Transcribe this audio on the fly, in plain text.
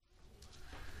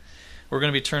We're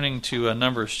going to be turning to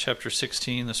Numbers chapter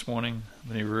 16 this morning,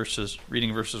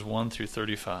 reading verses 1 through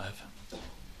 35.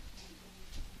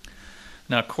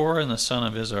 Now Korah and the son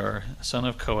of Izhar, son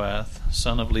of Kohath,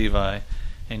 son of Levi,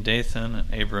 and Dathan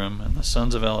and Abiram, and the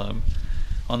sons of Eliab,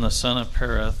 on the son of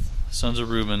Pereth, sons of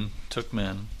Reuben, took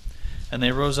men. And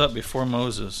they rose up before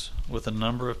Moses with a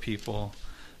number of people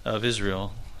of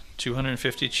Israel,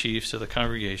 250 chiefs of the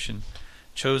congregation,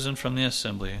 chosen from the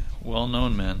assembly,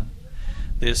 well-known men.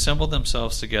 They assembled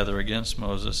themselves together against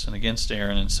Moses and against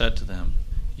Aaron and said to them,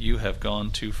 "You have gone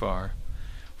too far.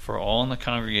 For all in the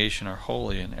congregation are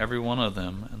holy, and every one of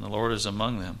them, and the Lord is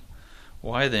among them.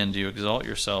 Why then do you exalt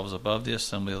yourselves above the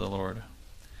assembly of the Lord?"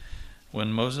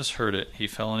 When Moses heard it, he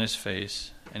fell on his face,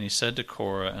 and he said to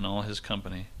Korah and all his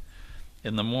company,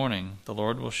 "In the morning the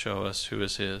Lord will show us who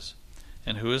is his,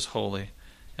 and who is holy,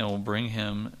 and will bring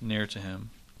him near to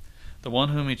him. The one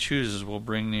whom he chooses will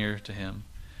bring near to him.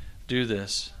 Do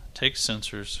this, take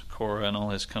censers, Korah and all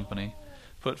his company,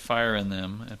 put fire in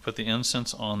them, and put the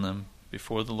incense on them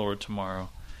before the Lord tomorrow,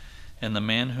 and the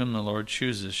man whom the Lord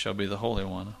chooses shall be the Holy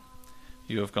One.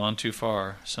 You have gone too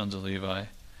far, sons of Levi."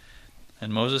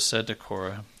 And Moses said to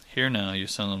Korah, "Hear now, you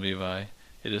son of Levi,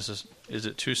 is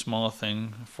it too small a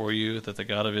thing for you that the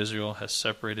God of Israel has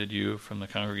separated you from the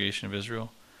congregation of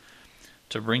Israel,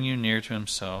 to bring you near to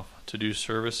himself, to do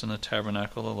service in the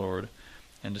tabernacle of the Lord,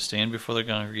 and to stand before the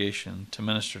congregation to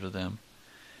minister to them,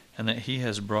 and that he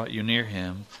has brought you near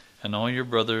him, and all your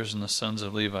brothers and the sons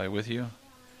of Levi with you?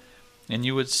 And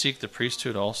you would seek the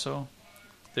priesthood also?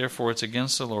 Therefore it's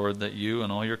against the Lord that you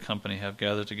and all your company have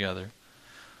gathered together.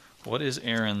 What is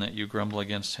Aaron that you grumble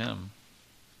against him?"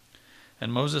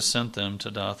 And Moses sent them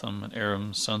to Dathan and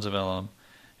Abiram, sons of Eliab,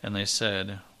 and they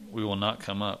said, "We will not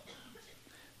come up.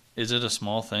 Is it a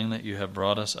small thing that you have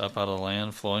brought us up out of a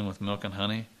land flowing with milk and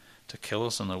honey, to kill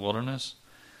us in the wilderness,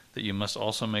 that you must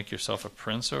also make yourself a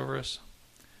prince over us?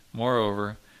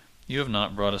 Moreover, you have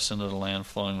not brought us into the land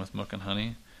flowing with milk and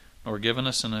honey, nor given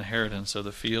us an inheritance of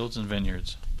the fields and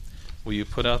vineyards. Will you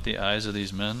put out the eyes of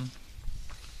these men?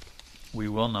 We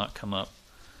will not come up."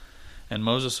 And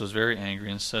Moses was very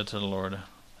angry and said to the Lord,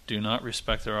 "Do not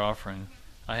respect their offering.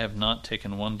 I have not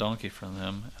taken one donkey from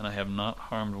them, and I have not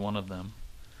harmed one of them."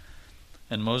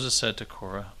 And Moses said to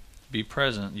Korah, "Be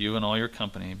present, you and all your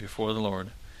company, before the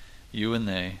Lord, you and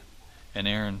they, and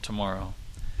Aaron tomorrow.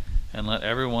 And let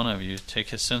every one of you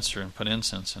take his censer and put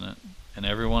incense in it, and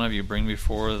every one of you bring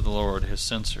before the Lord his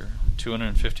censer,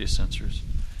 250 censers.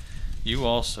 You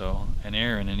also, and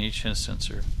Aaron in each his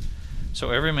censer."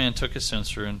 So every man took his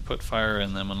censer and put fire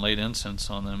in them and laid incense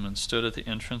on them and stood at the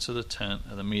entrance of the tent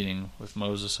of the meeting with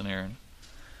Moses and Aaron.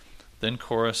 Then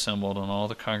Korah assembled and all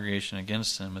the congregation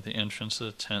against him at the entrance of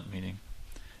the tent meeting,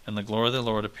 and the glory of the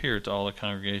Lord appeared to all the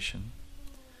congregation.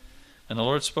 And the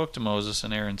Lord spoke to Moses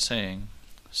and Aaron, saying,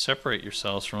 "Separate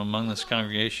yourselves from among this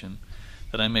congregation,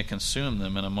 that I may consume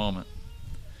them in a moment."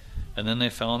 And then they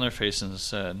fell on their faces and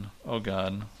said, "O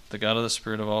God, the God of the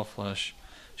Spirit of all flesh,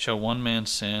 shall one man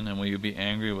sin, and will you be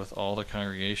angry with all the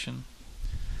congregation?"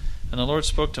 And the Lord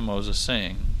spoke to Moses,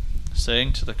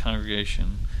 saying to the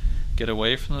congregation, "Get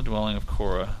away from the dwelling of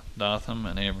Korah, Dathan,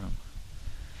 and Abiram."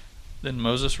 Then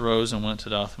Moses rose and went to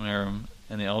Dathan and Abiram,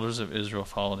 and the elders of Israel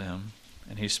followed him.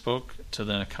 And he spoke to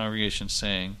the congregation,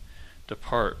 saying,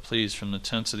 "Depart, please, from the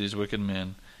tents of these wicked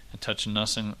men, and touch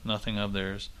nothing of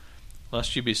theirs,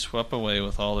 lest you be swept away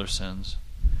with all their sins."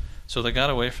 So they got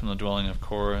away from the dwelling of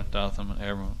Korah, Dathan, and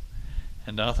Abiram.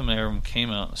 And Dathan and Abiram came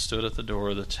out and stood at the door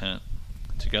of the tent,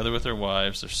 together with their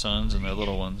wives, their sons, and their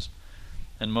little ones.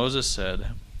 And Moses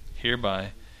said,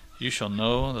 "Hereby you shall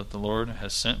know that the Lord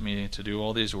has sent me to do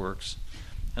all these works,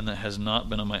 and that has not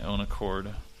been of my own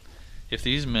accord. If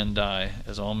these men die,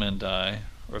 as all men die,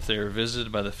 or if they are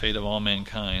visited by the fate of all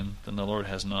mankind, then the Lord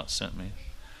has not sent me.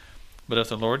 But if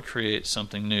the Lord creates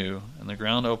something new, and the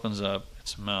ground opens up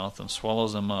its mouth and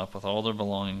swallows them up with all their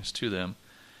belongings to them,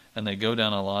 and they go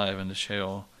down alive into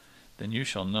Sheol, then you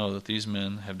shall know that these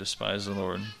men have despised the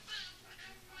Lord."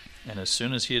 And as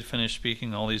soon as he had finished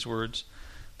speaking all these words,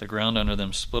 the ground under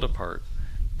them split apart,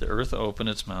 the earth opened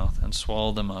its mouth and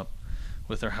swallowed them up,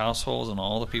 with their households and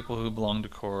all the people who belonged to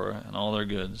Korah and all their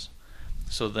goods.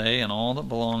 So they and all that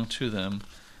belonged to them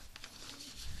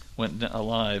went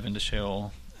alive into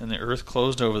Sheol, and the earth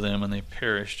closed over them, and they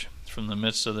perished from the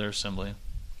midst of their assembly.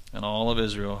 And all of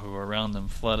Israel who were around them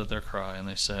fled at their cry, and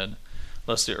they said,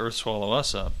 "Lest the earth swallow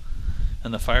us up."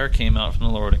 And the fire came out from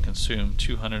the Lord and consumed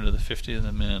 250 of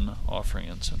the men offering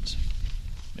incense.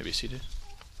 You may be seated.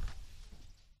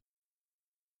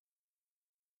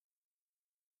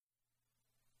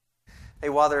 Hey,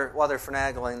 while they're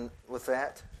finagling with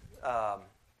that,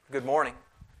 good morning.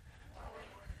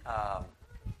 I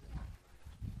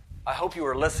hope you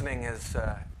were listening as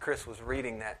Chris was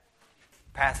reading that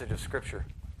passage of Scripture.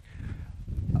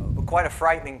 Quite a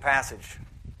frightening passage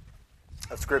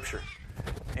of Scripture.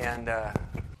 And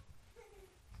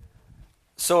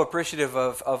so appreciative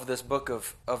of this book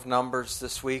of Numbers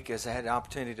this week as I had an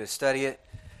opportunity to study it.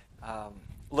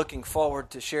 Looking forward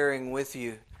to sharing with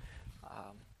you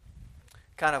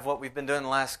kind of what we've been doing the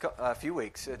last few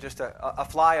weeks. Just a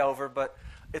flyover, but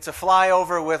it's a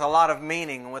flyover with a lot of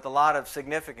meaning, with a lot of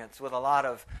significance, with a lot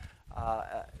of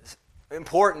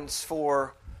importance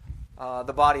for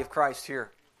the body of Christ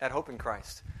here at Hope in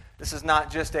Christ. This is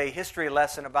not just a history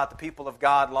lesson about the people of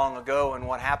God long ago and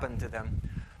what happened to them,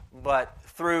 but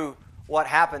through what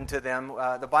happened to them,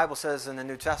 the Bible says in the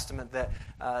New Testament that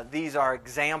these are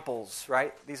examples,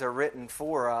 right? These are written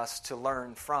for us to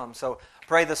learn from. So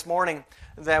pray this morning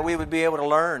that we would be able to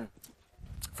learn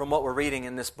from what we're reading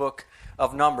in this book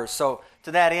of Numbers. So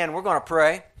to that end, we're going to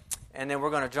pray, and then we're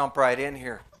going to jump right in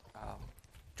here.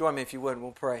 Join me if you would, and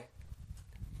we'll pray.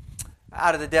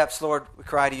 Out of the depths, Lord, we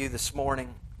cry to you this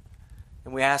morning,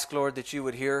 and we ask, Lord, that you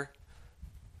would hear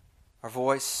our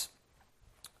voice.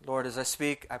 Lord, as I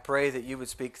speak, I pray that you would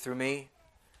speak through me,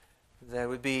 that I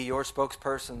would be your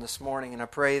spokesperson this morning, and I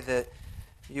pray that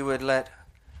you would let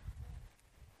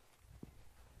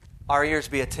our ears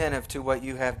be attentive to what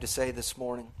you have to say this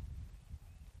morning.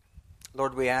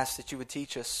 Lord, we ask that you would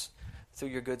teach us through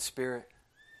your good Spirit.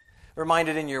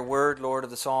 Reminded in your word, Lord, of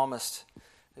the psalmist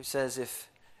who says,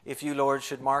 if you, Lord,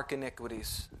 should mark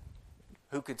iniquities,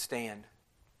 who could stand?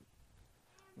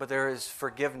 But there is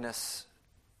forgiveness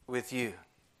with you.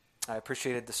 I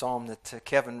appreciated the psalm that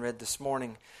Kevin read this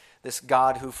morning, this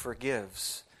God who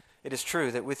forgives. It is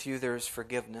true that with you there is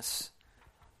forgiveness,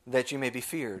 that you may be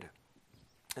feared.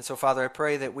 And so, Father, I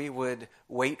pray that we would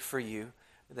wait for you,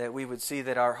 that we would see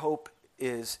that our hope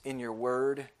is in your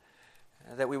word,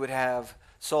 that we would have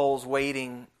souls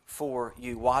waiting for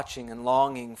you, watching and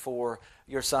longing for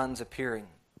your Son's appearing.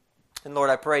 And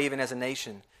Lord, I pray even as a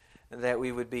nation that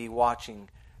we would be watching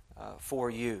for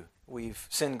you. We've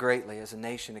sinned greatly as a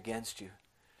nation against you.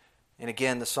 And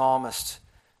again, the psalmist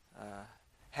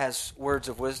has words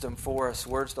of wisdom for us,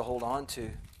 words to hold on to,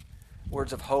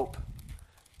 words of hope.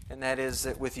 And that is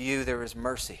that with you there is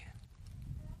mercy.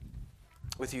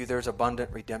 With you there's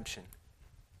abundant redemption.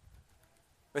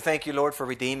 We thank you, Lord, for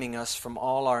redeeming us from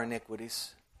all our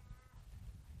iniquities.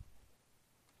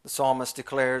 The psalmist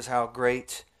declares how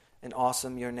great and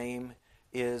awesome your name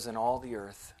is in all the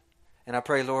earth. And I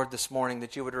pray, Lord, this morning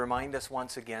that you would remind us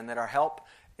once again that our help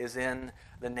is in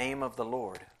the name of the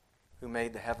Lord who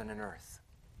made the heaven and earth.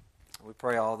 We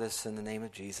pray all this in the name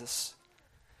of Jesus.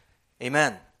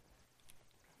 Amen.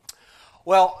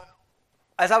 Well,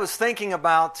 as I was thinking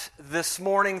about this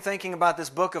morning, thinking about this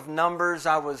book of Numbers,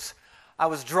 I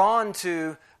was drawn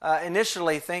to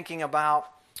initially thinking about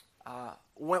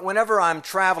whenever I'm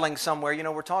traveling somewhere. You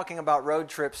know, we're talking about road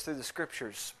trips through the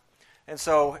Scriptures. And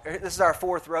so this is our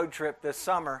fourth road trip this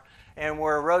summer, and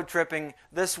we're road tripping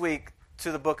this week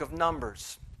to the book of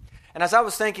Numbers. And as I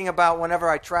was thinking about whenever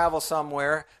I travel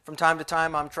somewhere, from time to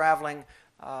time I'm traveling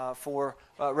for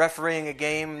refereeing a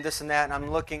game, this and that, and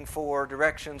I'm looking for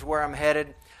directions where I'm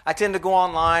headed. I tend to go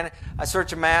online, I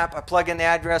search a map, I plug in the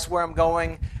address where I'm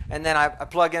going, and then I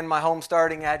plug in my home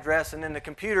starting address, and then the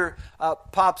computer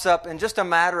pops up in just a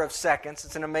matter of seconds.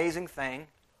 It's an amazing thing.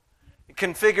 It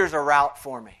configures a route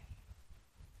for me.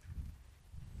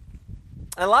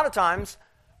 And a lot of times,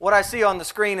 what I see on the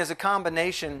screen is a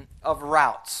combination of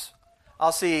routes.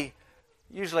 I'll see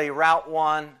usually Route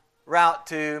 1, Route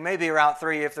 2, maybe Route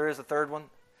 3 if there is a third one.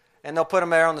 And they'll put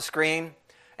them there on the screen.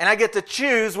 And I get to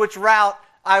choose which route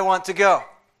I want to go.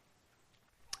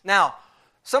 Now,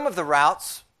 some of the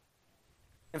routes,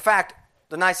 in fact,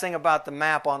 the nice thing about the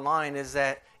map online is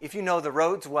that if you know the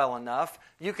roads well enough,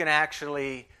 you can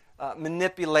actually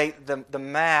manipulate the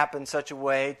map in such a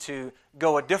way to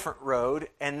go a different road,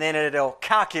 and then it'll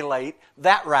calculate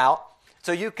that route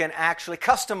so you can actually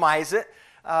customize it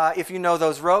if you know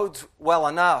those roads well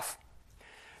enough.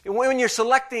 When you're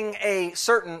selecting a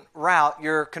certain route,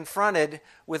 you're confronted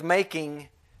with making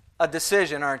a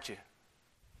decision, aren't you?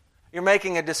 You're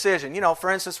making a decision. You know,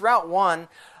 for instance, Route 1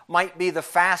 might be the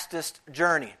fastest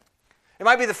journey. It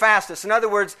might be the fastest. In other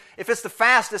words, if it's the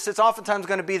fastest, it's oftentimes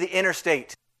going to be the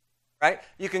interstate. Right?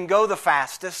 You can go the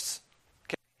fastest.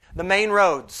 Okay? The main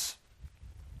roads.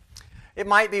 It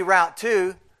might be Route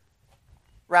 2.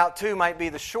 Route 2 might be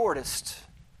the shortest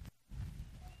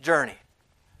journey.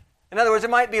 In other words,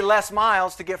 it might be less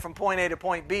miles to get from point A to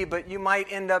point B, but you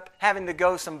might end up having to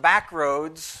go some back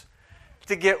roads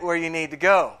to get where you need to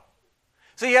go.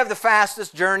 So you have the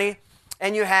fastest journey,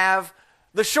 and you have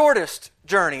the shortest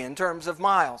journey in terms of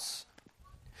miles.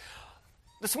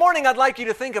 This morning I'd like you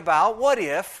to think about, what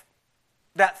if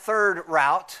that third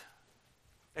route,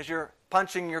 as you're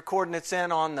punching your coordinates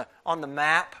in on the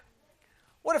map,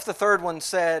 what if the third one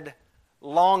said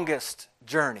longest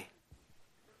journey?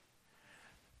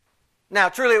 Now,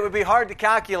 truly it would be hard to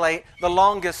calculate the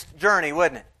longest journey,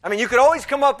 wouldn't it? I mean, you could always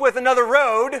come up with another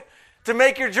road to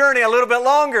make your journey a little bit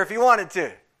longer if you wanted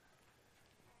to.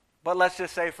 But let's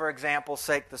just say, for example's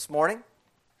sake this morning,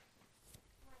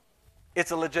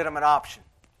 it's a legitimate option.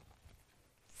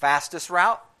 Fastest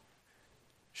route,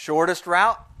 shortest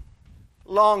route,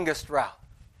 longest route.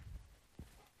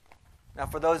 Now,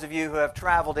 for those of you who have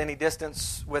traveled any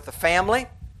distance with a family,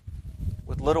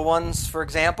 with little ones, for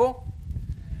example,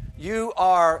 you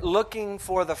are looking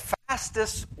for the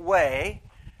fastest way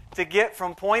to get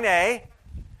from point A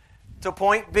to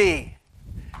point B.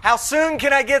 How soon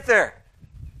can I get there?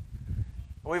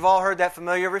 We've all heard that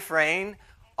familiar refrain,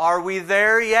 are we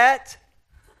there yet?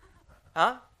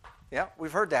 Huh? Yeah,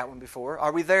 we've heard that one before.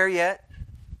 Are we there yet?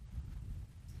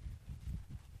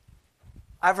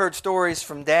 I've heard stories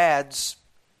from dads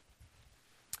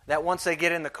that once they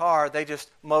get in the car, they just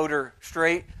motor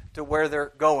straight to where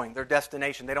they're going, their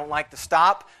destination. They don't like to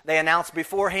stop. They announce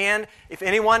beforehand, if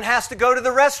anyone has to go to the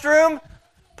restroom,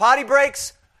 potty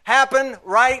breaks happen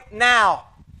right now.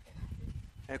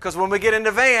 Because when we get in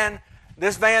the van,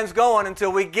 this van's going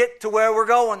until we get to where we're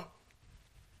going.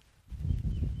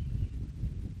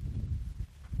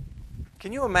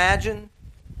 Can you imagine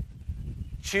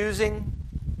choosing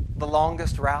the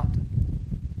longest route?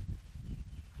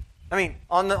 I mean,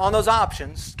 on those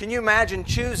options, can you imagine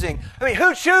choosing? I mean,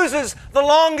 who chooses the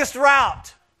longest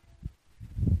route?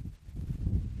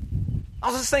 I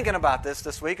was just thinking about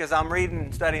this week as I'm reading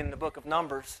and studying the book of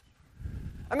Numbers.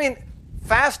 I mean,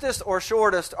 fastest or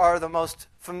shortest are the most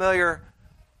familiar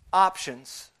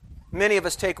options. Many of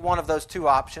us take one of those two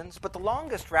options, but the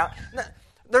longest route,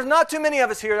 there's not too many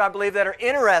of us here, I believe, that are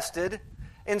interested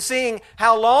in seeing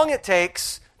how long it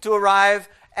takes to arrive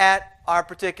at our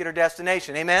particular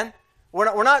destination. Amen?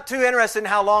 We're not too interested in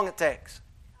how long it takes.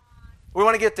 We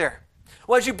want to get there.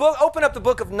 Well, as you open up the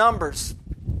book of Numbers,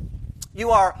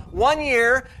 you are 1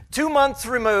 year, 2 months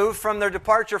removed from their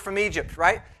departure from Egypt,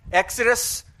 right?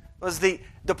 Exodus was the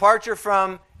departure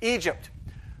from Egypt.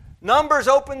 Numbers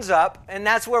opens up, and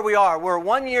that's where we are. We're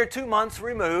 1 year, 2 months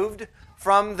removed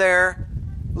from their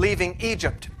leaving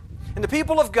Egypt. And the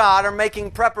people of God are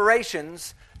making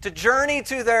preparations to journey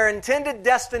to their intended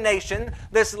destination,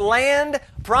 this land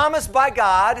promised by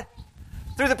God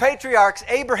through the patriarchs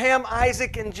Abraham,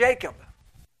 Isaac, and Jacob.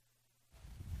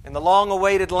 In the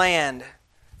long-awaited land,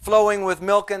 flowing with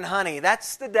milk and honey.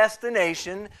 That's the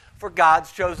destination for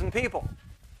God's chosen people.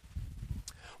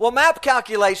 Well, map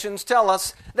calculations tell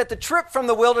us that the trip from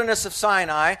the wilderness of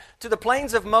Sinai to the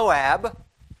plains of Moab,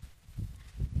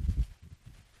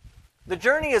 the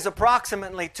journey is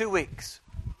approximately 2 weeks.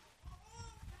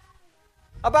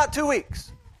 About 2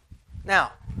 weeks.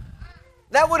 Now,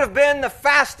 that would have been the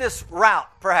fastest route,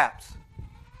 perhaps.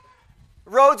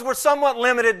 Roads were somewhat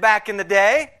limited back in the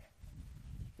day.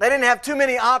 They didn't have too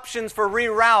many options for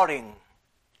rerouting.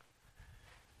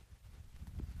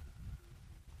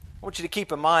 I want you to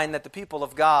keep in mind that the people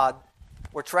of God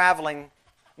were traveling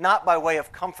not by way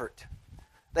of comfort.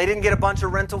 They didn't get a bunch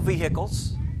of rental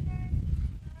vehicles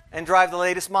and drive the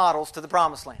latest models to the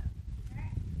promised land.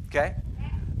 Okay?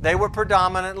 They were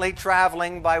predominantly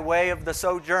traveling by way of the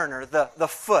sojourner, the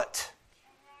foot.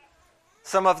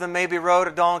 Some of them maybe rode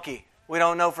a donkey. We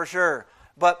don't know for sure.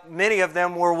 But many of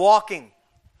them were walking.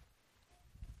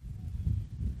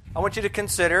 I want you to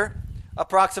consider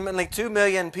approximately 2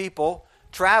 million people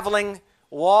traveling,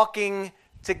 walking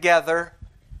together,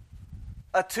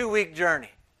 a 2-week journey.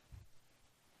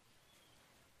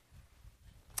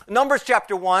 Numbers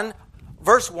chapter 1,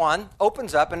 verse 1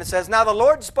 opens up and it says, Now the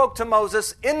Lord spoke to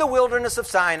Moses in the wilderness of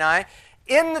Sinai,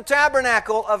 in the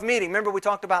tabernacle of meeting. Remember we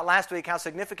talked about last week how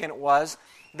significant it was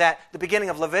that the beginning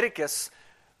of Leviticus,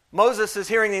 Moses is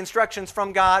hearing the instructions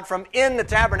from God from in the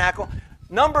tabernacle.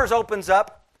 Numbers opens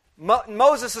up.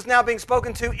 Moses is now being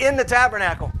spoken to in the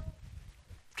tabernacle.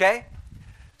 Okay?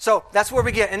 So that's where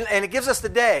we get, and it gives us the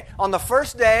day. On the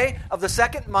first day of the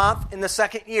second month in the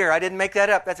second year. I didn't make that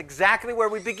up. That's exactly where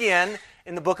we begin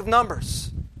in the book of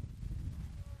Numbers.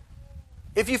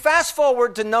 If you fast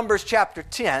forward to Numbers chapter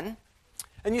 10,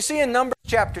 and you see in Numbers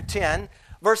chapter 10,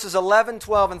 verses 11,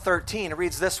 12, and 13, it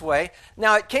reads this way.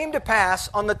 Now it came to pass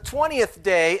on the 20th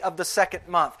day of the second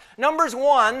month. Numbers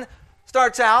 1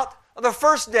 starts out the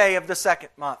first day of the second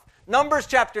month. Numbers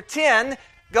chapter 10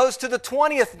 goes to the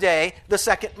 20th day, the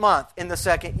second month, in the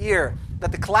second year.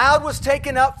 that the cloud was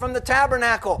taken up from the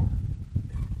tabernacle.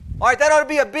 All right, that ought to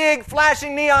be a big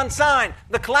flashing neon sign.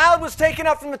 The cloud was taken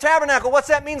up from the tabernacle. What's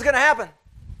that mean is going to happen?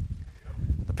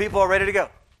 The people are ready to go.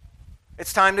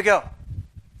 It's time to go.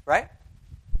 Right?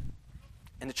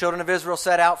 And the children of Israel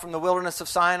set out from the wilderness of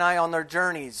Sinai on their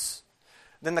journeys.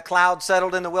 Then the cloud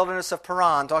settled in the wilderness of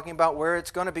Paran, talking about where it's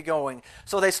going to be going.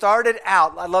 So they started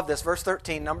out, I love this, verse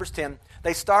 13, Numbers 10.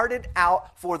 They started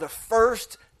out for the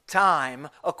first time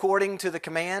according to the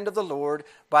command of the Lord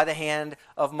by the hand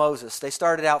of Moses. They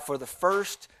started out for the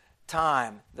first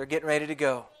time. They're getting ready to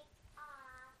go.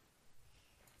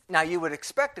 Now you would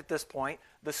expect at this point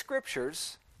the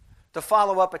Scriptures to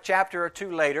follow up a chapter or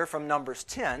two later from Numbers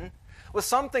 10 with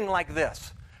something like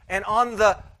this. And on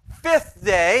the 5th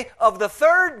day of the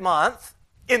 3rd month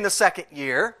in the 2nd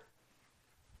year,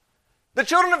 the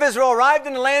children of Israel arrived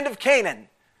in the land of Canaan.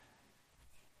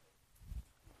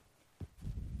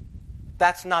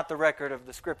 That's not the record of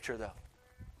the Scripture, though.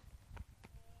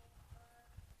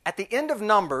 At the end of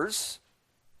Numbers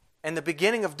and the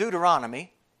beginning of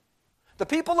Deuteronomy, the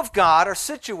people of God are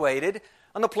situated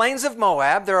on the plains of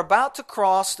Moab. They're about to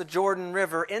cross the Jordan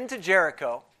River into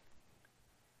Jericho.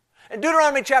 And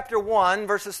Deuteronomy chapter 1,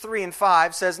 verses 3 and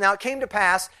 5 says, Now it came to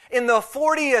pass in the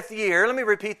 40th year, let me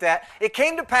repeat that, it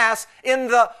came to pass in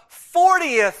the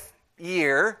 40th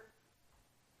year,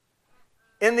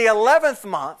 in the 11th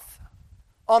month,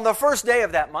 on the first day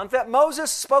of that month, that Moses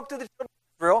spoke to the children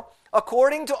of Israel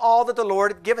according to all that the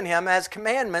Lord had given him as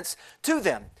commandments to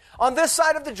them. On this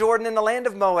side of the Jordan in the land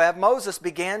of Moab, Moses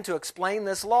began to explain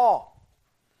this law.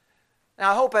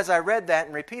 Now I hope as I read that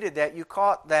and repeated that, you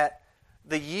caught that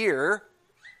the year,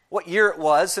 what year it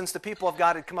was since the people of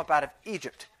God had come up out of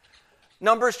Egypt.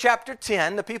 Numbers chapter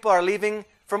 10, the people are leaving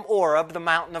from Oreb, the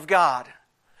mountain of God.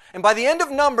 And by the end of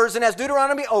Numbers, and as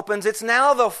Deuteronomy opens, it's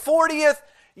now the 40th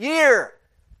year.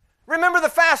 Remember, the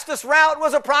fastest route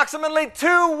was approximately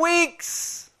 2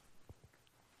 weeks.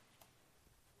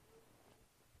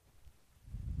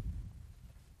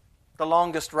 The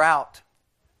longest route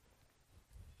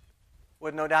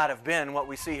would no doubt have been what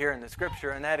we see here in the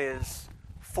Scripture, and that is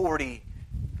 40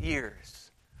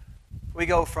 years. We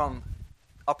go from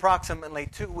approximately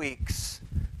 2 weeks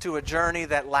to a journey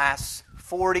that lasts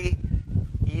 40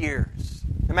 years.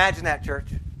 Imagine that, church.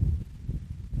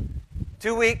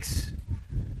 2 weeks,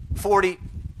 40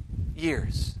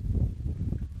 years.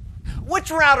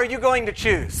 Which route are you going to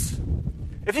choose?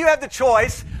 If you have the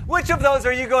choice, which of those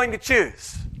are you going to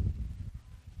choose?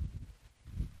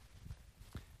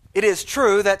 It is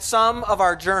true that some of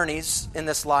our journeys in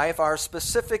this life are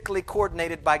specifically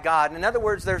coordinated by God. In other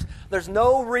words, there's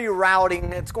no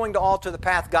rerouting that's going to alter the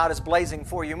path God is blazing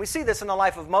for you. And we see this in the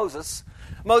life of Moses.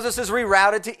 Moses is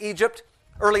rerouted to Egypt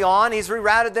early on. He's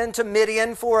rerouted then to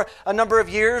Midian for a number of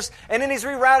years. And then he's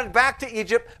rerouted back to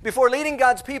Egypt before leading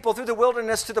God's people through the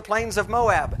wilderness to the plains of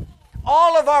Moab.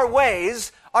 All of our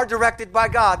ways are directed by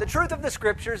God. The truth of the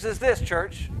Scriptures is this,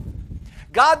 church.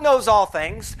 God knows all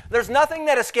things. There's nothing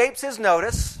that escapes His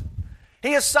notice.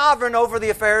 He is sovereign over the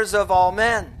affairs of all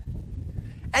men.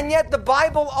 And yet the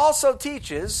Bible also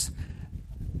teaches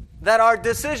that our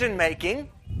decision-making,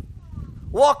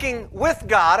 walking with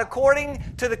God according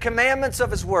to the commandments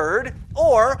of His Word,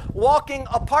 or walking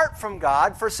apart from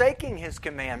God, forsaking His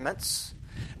commandments,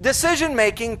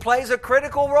 decision-making plays a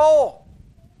critical role.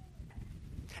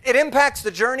 It impacts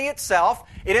the journey itself.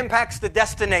 It impacts the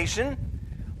destination.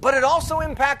 But it also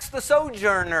impacts the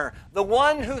sojourner, the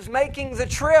one who's making the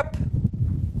trip.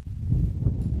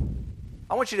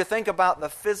 I want you to think about the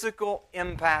physical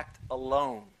impact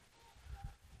alone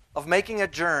of making a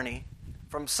journey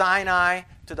from Sinai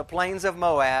to the plains of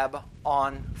Moab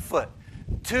on foot.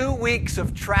 2 weeks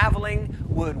of traveling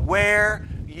would wear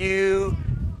you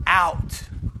out.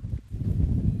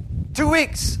 2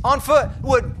 weeks on foot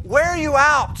would wear you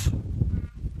out.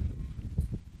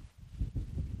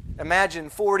 Imagine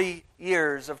 40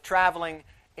 years of traveling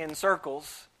in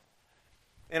circles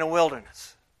in a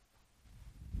wilderness.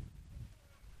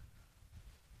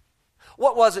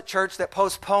 What was it, church, that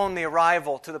postponed the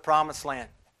arrival to the promised land?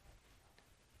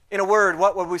 In a word,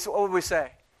 what would we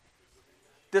say?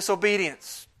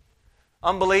 Disobedience,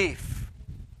 unbelief,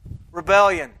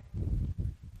 rebellion.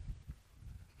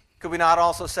 Could we not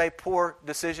also say poor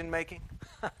decision making?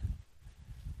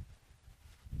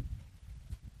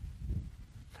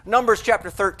 Numbers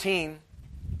chapter 13,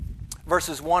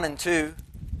 verses 1 and 2.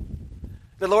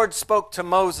 The Lord spoke to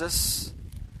Moses,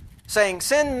 saying,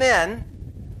 Send men.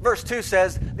 Verse 2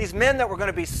 says, these men that were going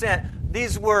to be sent,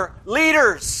 these were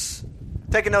leaders.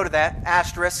 Take a note of that,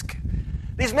 asterisk.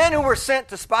 These men who were sent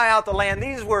to spy out the land,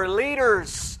 these were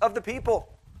leaders of the people.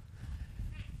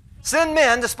 Send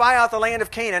men to spy out the land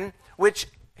of Canaan, which,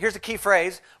 here's the key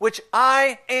phrase, which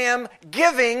I am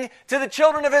giving to the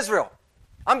children of Israel.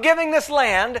 I'm giving this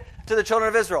land to the children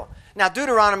of Israel. Now,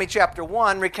 Deuteronomy chapter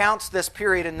 1 recounts this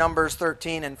period in Numbers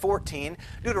 13 and 14.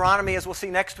 Deuteronomy, as we'll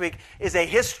see next week, is a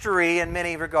history in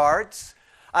many regards.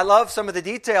 I love some of the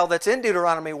detail that's in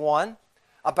Deuteronomy 1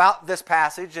 about this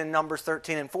passage in Numbers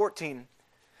 13 and 14.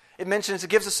 It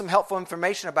gives us some helpful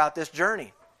information about this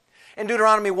journey. In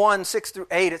Deuteronomy 1, 6 through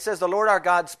 8, it says, the Lord our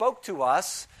God spoke to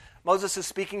us. Moses is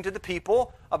speaking to the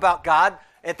people about God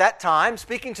at that time,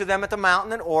 speaking to them at the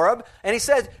mountain in Horeb. And he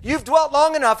said, you've dwelt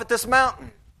long enough at this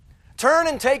mountain. Turn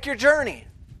and take your journey.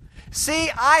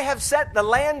 See, I have set the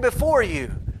land before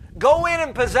you. Go in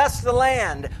and possess the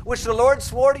land, which the Lord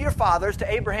swore to your fathers,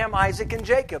 to Abraham, Isaac, and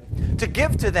Jacob, to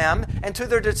give to them and to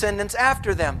their descendants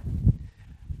after them.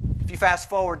 If you fast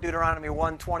forward, Deuteronomy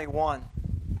 1:21,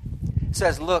 it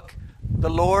says, look, the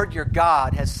Lord your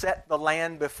God has set the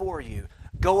land before you.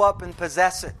 Go up and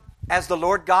possess it, as the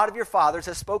Lord God of your fathers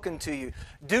has spoken to you.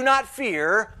 Do not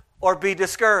fear or be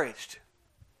discouraged.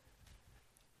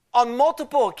 On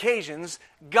multiple occasions,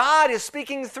 God is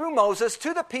speaking through Moses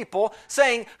to the people,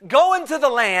 saying, go into the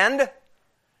land.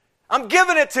 I'm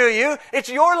giving it to you. It's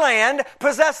your land.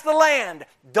 Possess the land.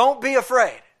 Don't be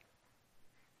afraid.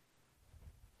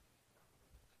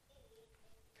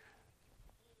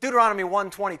 Deuteronomy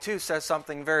 1:22 says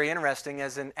something very interesting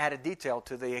as an added detail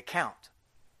to the account.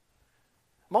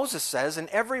 Moses says, and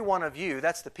every one of you,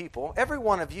 that's the people, every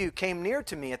one of you came near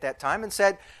to me at that time and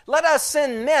said, let us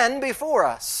send men before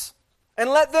us, and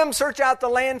let them search out the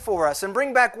land for us, and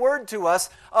bring back word to us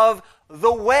of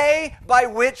the way by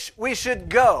which we should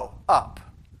go up,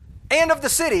 and of the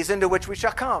cities into which we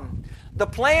shall come. The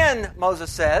plan,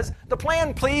 Moses says, the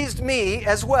plan pleased me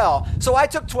as well. So I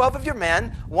took 12 of your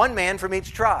men, one man from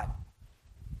each tribe.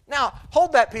 Now,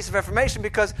 hold that piece of information,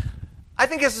 because I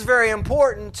think this is very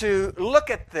important to look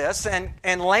at this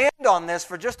and land on this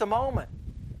for just a moment.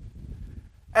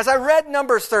 As I read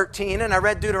Numbers 13 and I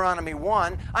read Deuteronomy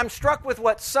 1, I'm struck with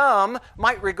what some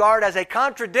might regard as a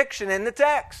contradiction in the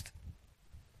text.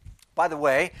 By the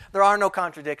way, there are no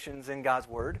contradictions in God's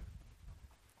Word.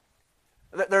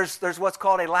 There's what's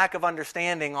called a lack of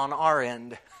understanding on our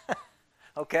end.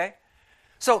 Okay?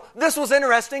 So this was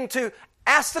interesting to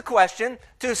ask the question,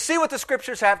 to see what the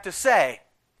Scriptures have to say.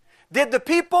 Did the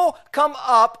people come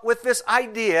up with this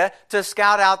idea to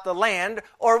scout out the land,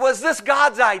 or was this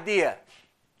God's idea?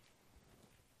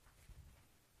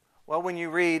 Well, when you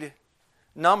read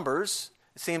Numbers,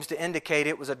 it seems to indicate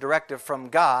it was a directive from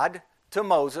God to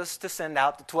Moses to send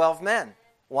out the 12 men,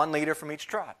 one leader from each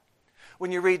tribe.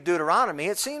 When you read Deuteronomy,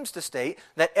 it seems to state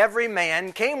that every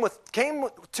man came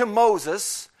to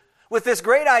Moses with this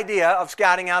great idea of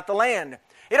scouting out the land.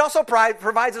 It also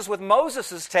provides us with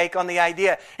Moses' take on the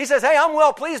idea. He says, hey, I'm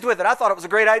well pleased with it. I thought it was a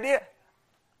great idea.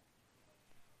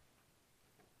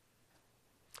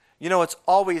 You know, it's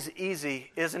always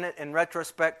easy, isn't it, in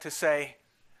retrospect, to say,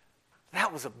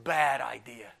 that was a bad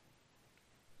idea.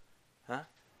 Huh?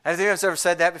 Has anyone ever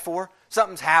said that before?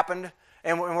 Something's happened,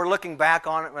 and when we're looking back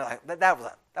on it, we're like, that was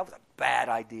a bad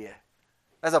idea.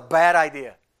 That's a bad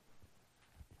idea.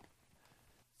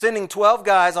 Sending 12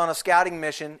 guys on a scouting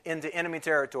mission into enemy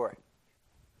territory.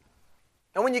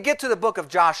 And when you get to the book of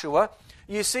Joshua,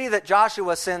 you see that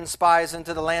Joshua sends spies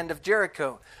into the land of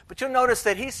Jericho. But you'll notice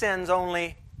that he sends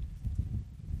only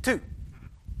 2.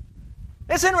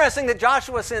 It's interesting that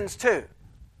Joshua sends 2.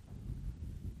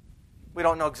 We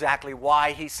don't know exactly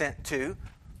why he sent 2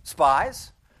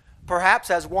 spies.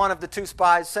 Perhaps as one of the 2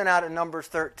 spies sent out in Numbers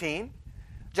 13,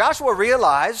 Joshua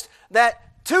realized that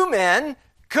 2 men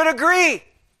could agree.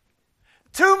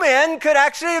 2 men could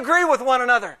actually agree with one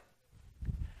another.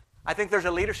 I think there's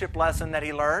a leadership lesson that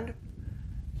he learned.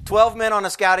 12 men on a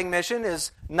scouting mission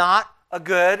is not a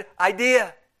good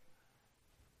idea.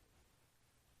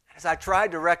 As I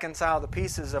tried to reconcile the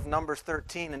pieces of Numbers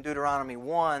 13 and Deuteronomy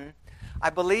 1, I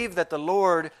believe that the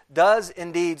Lord does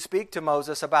indeed speak to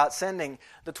Moses about sending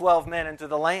the 12 men into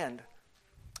the land.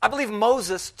 I believe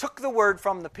Moses took the word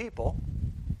from the people,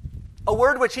 a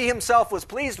word which he himself was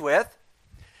pleased with.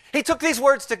 He took these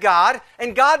words to God,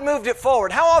 and God moved it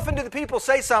forward. How often do the people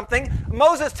say something?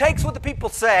 Moses takes what the people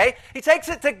say, he takes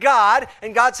it to God,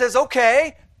 and God says,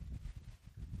 okay.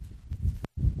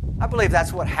 I believe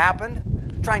that's what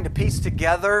happened, trying to piece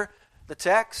together the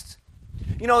text.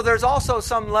 You know, there's also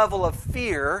some level of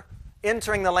fear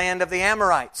entering the land of the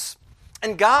Amorites.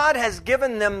 And God has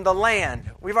given them the land.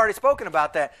 We've already spoken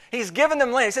about that. He's given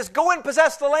them land. He says, go and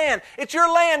possess the land. It's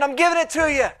your land. I'm giving it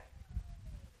to you.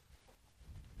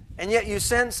 And yet you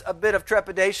sense a bit of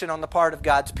trepidation on the part of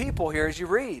God's people here as you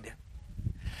read.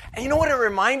 And you know what it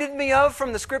reminded me of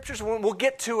from the Scriptures? We'll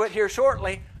get to it here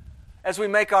shortly as we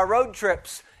make our road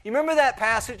trips. You remember that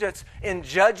passage that's in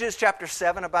Judges chapter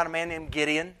 7 about a man named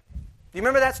Gideon? Do you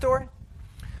remember that story?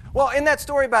 Well, in that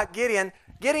story about Gideon,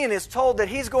 Gideon is told that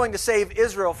he's going to save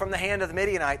Israel from the hand of the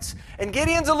Midianites. And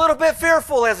Gideon's a little bit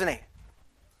fearful, isn't he?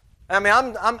 I mean,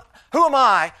 who am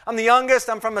I? I'm the youngest.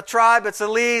 I'm from a tribe that's the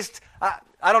least.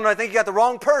 I don't know. I think you got the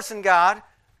wrong person, God.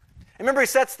 And remember, he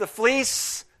sets the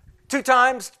fleece 2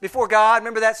 times before God.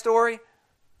 Remember that story?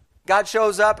 God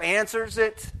shows up, answers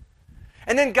it.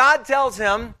 And then God tells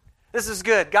him, this is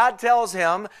good, God tells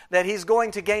him that he's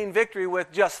going to gain victory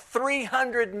with just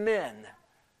 300 men.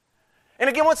 And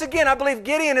again, once again, I believe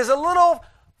Gideon is a little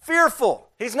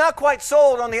fearful. He's not quite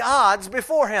sold on the odds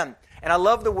before him. And I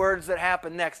love the words that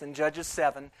happen next in Judges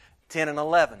 7, 10 and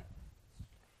 11.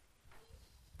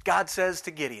 God says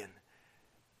to Gideon,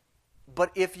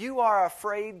 "But if you are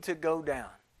afraid to go down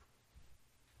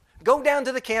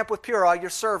to the camp with Purah, your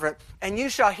servant, and you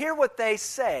shall hear what they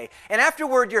say. And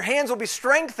afterward your hands will be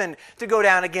strengthened to go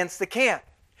down against the camp."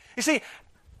 You see,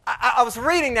 I was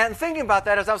reading that and thinking about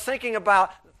that as I was thinking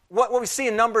about what we see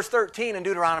in Numbers 13 and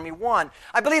Deuteronomy 1.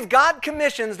 I believe God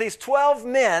commissions these 12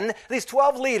 men, these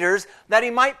 12 leaders, that He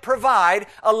might provide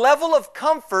a level of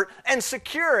comfort and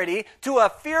security to a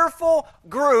fearful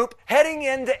group heading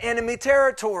into enemy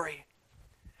territory.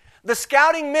 The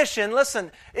scouting mission,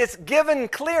 listen, it's given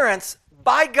clearance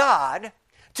by God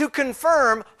to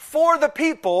confirm for the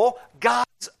people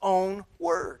God's own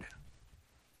word.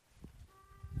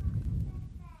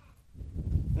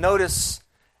 Notice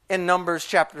in Numbers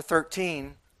chapter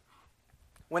 13,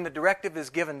 when the directive is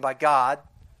given by God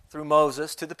through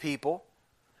Moses to the people,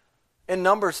 in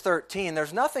Numbers 13,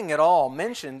 there's nothing at all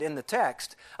mentioned in the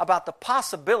text about the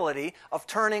possibility of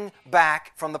turning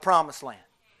back from the promised land.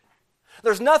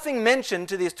 There's nothing mentioned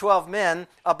to these 12 men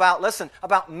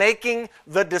about making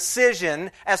the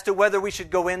decision as to whether we should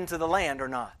go into the land or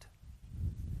not.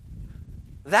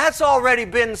 That's already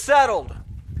been settled.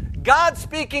 God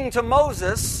speaking to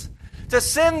Moses to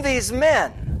send these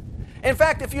men. In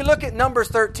fact, if you look at Numbers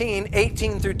 13,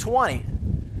 18 through 20,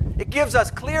 it gives us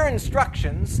clear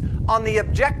instructions on the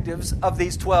objectives of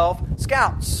these 12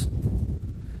 scouts.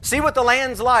 See what the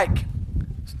land's like,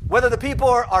 whether the people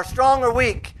are strong or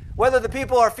weak, whether the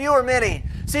people are few or many.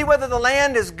 See whether the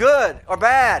land is good or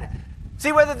bad.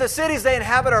 See whether the cities they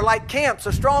inhabit are like camps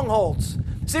or strongholds.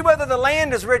 See whether the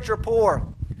land is rich or poor.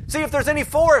 See if there's any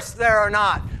forest there or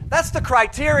not. That's the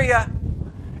criteria.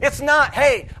 It's not,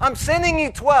 hey, I'm sending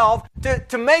you 12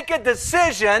 to make a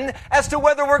decision as to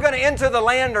whether we're going to enter the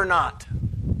land or not.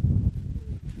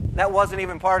 That wasn't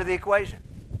even part of the equation.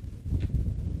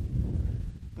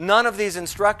 None of these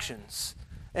instructions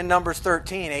in Numbers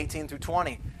 13, 18 through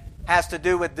 20 has to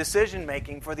do with decision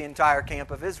making for the entire camp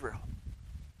of Israel.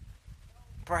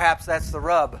 Perhaps that's the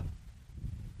rub.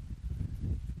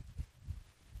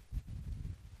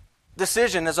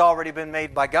 Decision has already been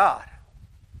made by God.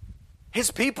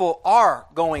 His people are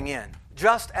going in,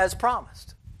 just as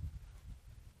promised.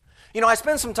 You know, I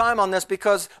spent some time on this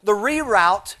because the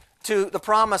reroute to the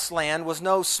promised land was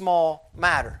no small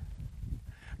matter.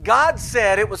 God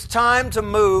said it was time to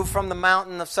move from the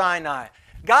mountain of Sinai.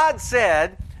 God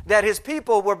said that His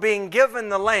people were being given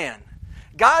the land.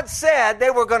 God said they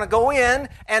were going to go in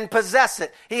and possess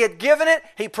it. He had given it,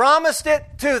 He promised it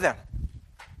to them.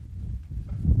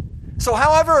 So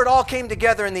however it all came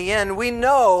together in the end, we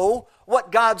know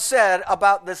what God said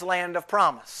about this land of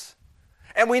promise.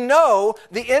 And we know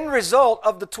the end result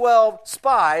of the 12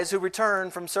 spies who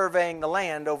returned from surveying the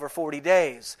land over 40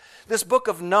 days. This book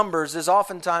of Numbers is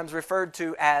oftentimes referred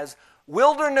to as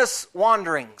wilderness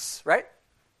wanderings, right?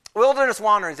 Wilderness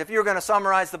wanderings. If you were going to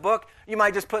summarize the book, you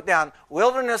might just put down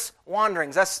wilderness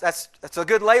wanderings. That's a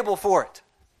good label for it.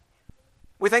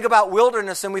 We think about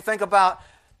wilderness and we think about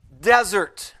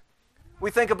desert.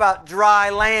 We think about dry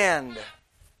land.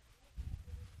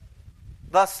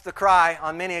 Thus the cry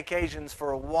on many occasions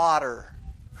for water.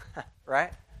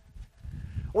 Right?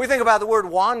 When we think about the word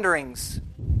wanderings,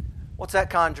 what's that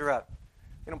conjure up?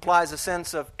 It implies a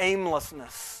sense of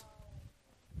aimlessness.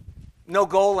 No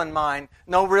goal in mind,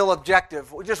 no real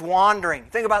objective. We're just wandering.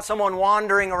 Think about someone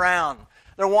wandering around.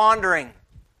 They're wandering.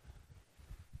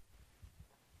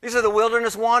 These are the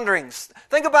wilderness wanderings.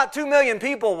 Think about 2 million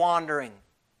people wandering.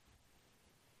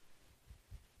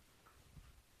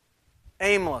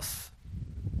 Aimless.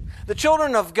 The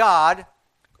children of God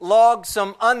logged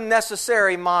some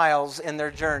unnecessary miles in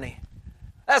their journey.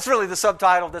 That's really the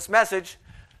subtitle of this message.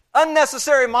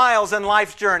 Unnecessary miles in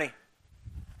life's journey.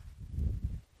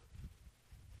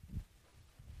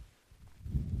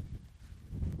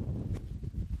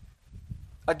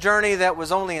 A journey that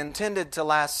was only intended to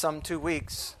last some 2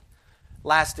 weeks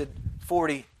lasted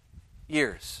 40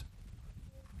 years.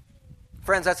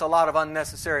 Friends, that's a lot of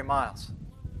unnecessary miles.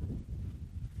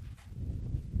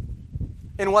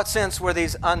 In what sense were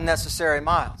these unnecessary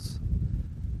miles?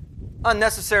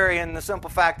 Unnecessary in the simple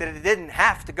fact that it didn't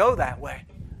have to go that way.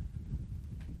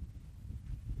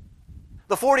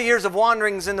 The 40 years of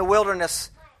wanderings in the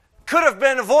wilderness could have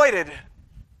been avoided.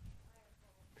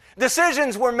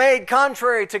 Decisions were made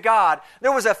contrary to God.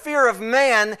 There was a fear of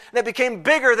man that became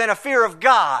bigger than a fear of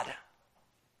God.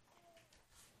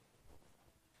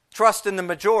 Trust in the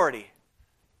majority.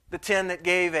 The 10 that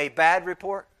gave a bad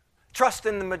report. Trust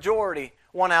in the majority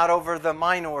won out over the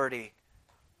minority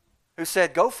who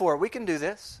said, go for it, we can do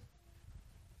this.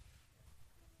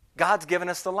 God's given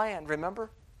us the land, remember?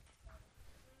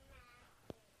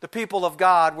 The people of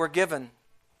God were given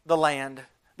the land.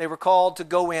 They were called to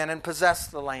go in and possess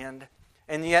the land,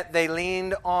 and yet they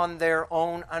leaned on their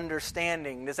own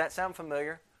understanding. Does that sound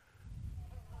familiar?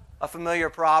 A familiar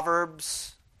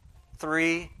Proverbs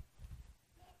 3.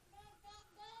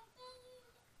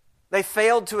 They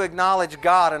failed to acknowledge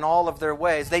God in all of their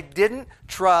ways. They didn't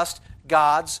trust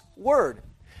God's word.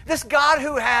 This God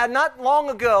who had not long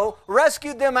ago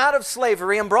rescued them out of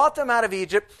slavery and brought them out of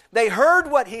Egypt, they heard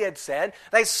what He had said,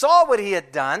 they saw what He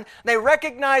had done, they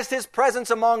recognized His presence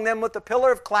among them with the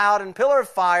pillar of cloud and pillar of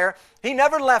fire. He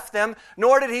never left them,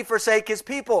 nor did He forsake His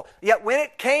people. Yet when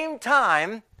it came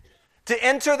time to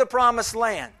enter the promised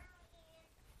land,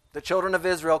 the children of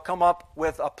Israel come up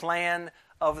with a plan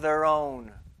of their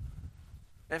own.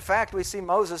 In fact, we see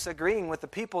Moses agreeing with the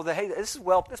people that, hey, this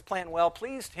plan well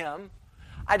pleased him.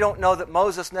 I don't know that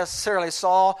Moses necessarily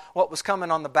saw what was coming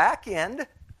on the back end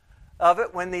of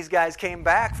it when these guys came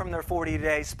back from their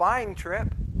 40-day spying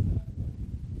trip.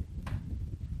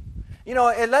 You know,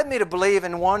 it led me to believe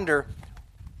and wonder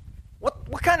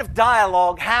what kind of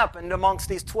dialogue happened amongst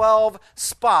these 12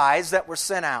 spies that were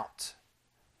sent out.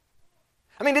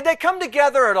 I mean, did they come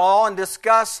together at all and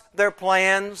discuss their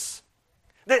plans?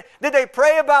 Did they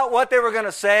pray about what they were going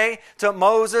to say to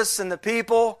Moses and the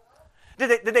people?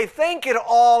 Did they think at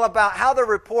all about how the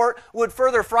report would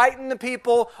further frighten the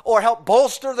people or help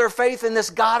bolster their faith in this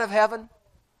God of heaven?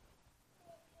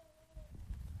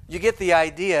 You get the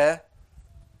idea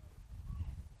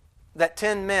that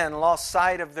 10 men lost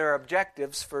sight of their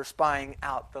objectives for spying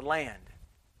out the land.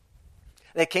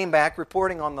 They came back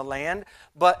reporting on the land,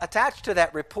 but attached to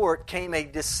that report came a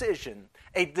decision.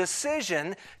 A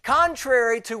decision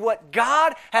contrary to what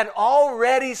God had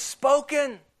already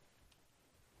spoken.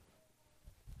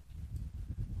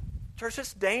 Church,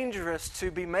 it's dangerous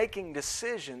to be making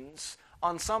decisions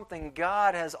on something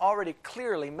God has already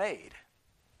clearly made.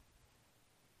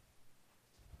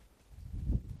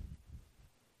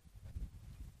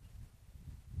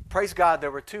 Praise God,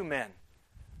 there were 2 men,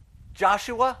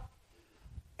 Joshua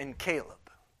and Caleb,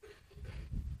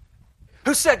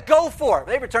 who said, go for it.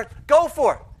 They returned, go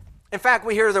for it. In fact,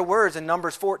 we hear their words in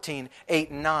Numbers 14, 8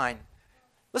 and 9.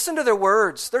 Listen to their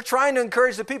words. They're trying to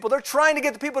encourage the people. They're trying to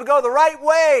get the people to go the right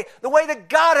way, the way that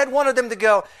God had wanted them to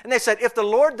go. And they said, if the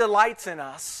Lord delights in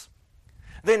us,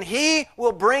 then He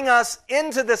will bring us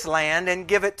into this land and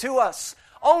give it to us.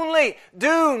 Only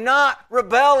do not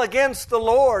rebel against the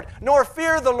Lord, nor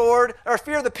fear the Lord, or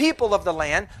fear the people of the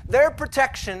land. Their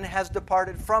protection has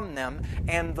departed from them,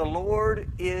 and the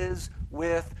Lord is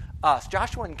with us.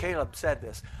 Joshua and Caleb said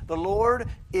this. The Lord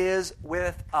is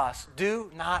with us.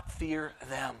 Do not fear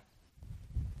them.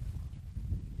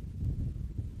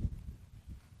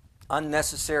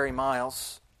 Unnecessary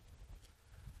miles.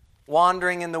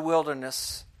 Wandering in the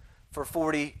wilderness for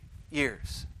 40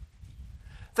 years.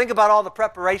 Think about all the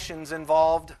preparations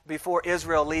involved before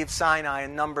Israel leaves Sinai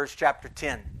in Numbers chapter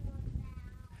 10.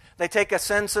 They take a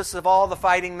census of all the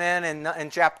fighting men in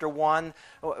chapter 1,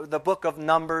 the book of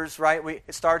Numbers, right?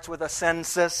 It starts with a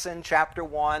census in chapter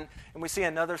 1, and we see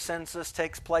another census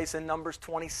takes place in Numbers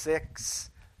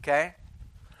 26, okay?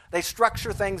 They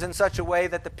structure things in such a way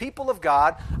that the people of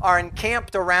God are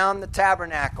encamped around the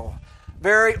tabernacle.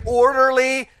 Very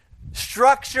orderly,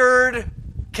 structured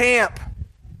camp.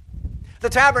 The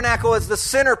tabernacle is the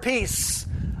centerpiece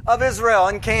of Israel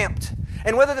encamped.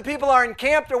 And whether the people are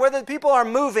encamped or whether the people are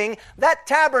moving, that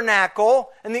tabernacle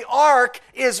and the ark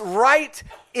is right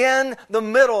in the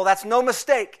middle. That's no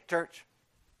mistake, church.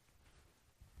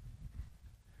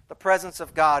 The presence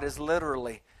of God is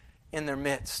literally in their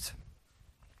midst.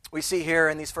 We see here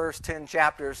in these first 10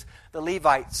 chapters, the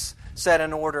Levites set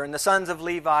in order, and the sons of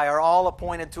Levi are all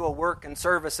appointed to a work and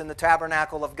service in the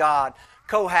tabernacle of God.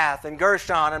 Kohath and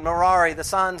Gershon and Merari, the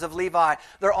sons of Levi,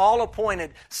 they're all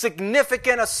appointed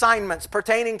significant assignments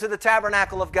pertaining to the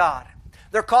tabernacle of God.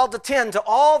 They're called to tend to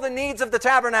all the needs of the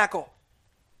tabernacle.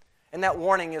 And that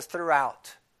warning is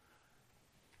throughout.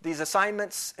 These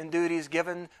assignments and duties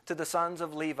given to the sons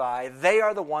of Levi, they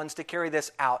are the ones to carry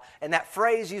this out. And that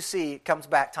phrase you see comes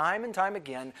back time and time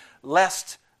again,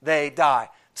 lest they die.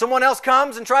 Someone else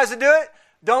comes and tries to do it,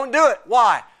 don't do it.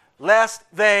 Why? Lest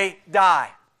they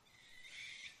die.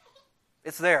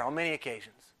 It's there on many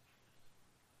occasions.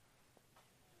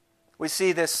 We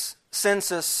see this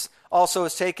census also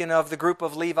is taken of the group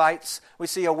of Levites. We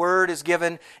see a word is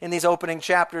given in these opening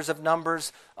chapters of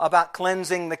Numbers about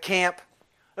cleansing the camp.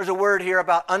 There's a word here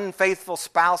about unfaithful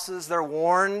spouses. They're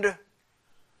warned.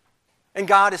 And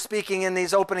God is speaking in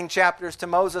these opening chapters to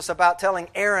Moses about telling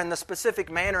Aaron the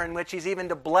specific manner in which he's even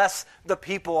to bless the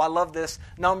people. I love this.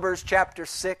 Numbers chapter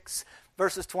 6,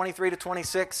 verses 23 to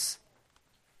 26.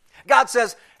 God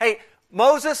says, hey,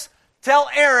 Moses, tell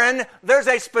Aaron there's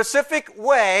a specific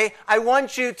way I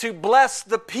want you to bless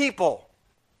the people.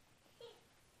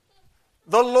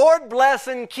 The Lord bless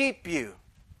and keep you.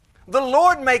 The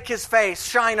Lord make His face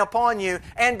shine upon you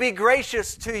and be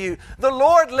gracious to you. The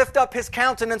Lord lift up His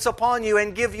countenance upon you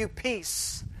and give you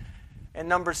peace. And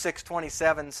Numbers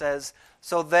 6:27 says,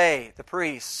 so they, the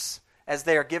priests, as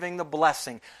they are giving the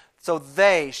blessing, so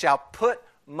they shall put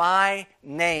my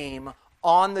name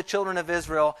on the children of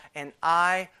Israel, and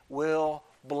I will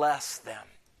bless them.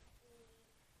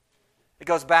 It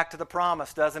goes back to the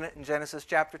promise, doesn't it, in Genesis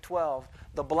chapter 12,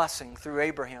 the blessing through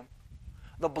Abraham.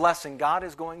 The blessing. God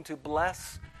is going to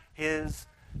bless His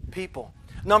people.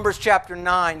 Numbers chapter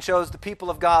 9 shows the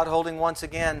people of God holding once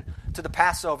again to the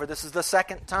Passover. This is the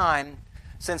second time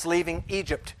since leaving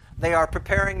Egypt. They are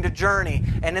preparing to journey.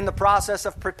 And in the process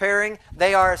of preparing,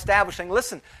 they are establishing,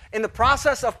 listen, in the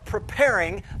process of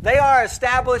preparing, they are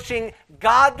establishing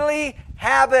godly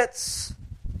habits.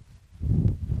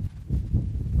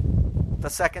 The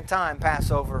second time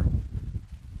Passover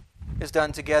is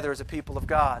done together as a people of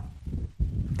God.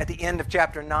 At the end of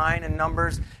chapter 9 in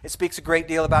Numbers, it speaks a great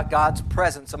deal about God's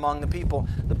presence among the people.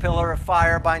 The pillar of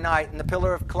fire by night and the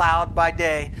pillar of cloud by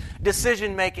day.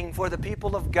 Decision-making for the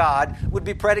people of God would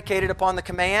be predicated upon the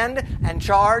command and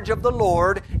charge of the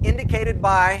Lord, indicated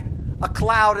by a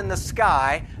cloud in the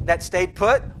sky that stayed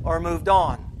put or moved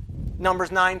on.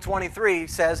 Numbers 9:23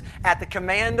 says, at the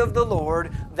command of the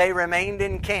Lord they remained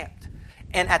encamped,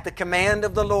 and at the command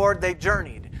of the Lord they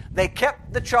journeyed. They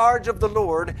kept the charge of the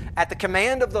Lord at the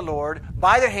command of the Lord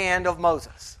by the hand of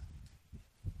Moses.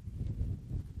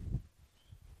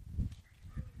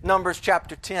 Numbers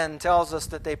chapter 10 tells us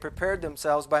that they prepared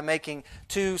themselves by making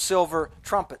 2 silver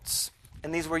trumpets.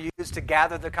 And these were used to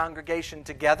gather the congregation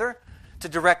together, to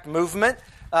direct movement,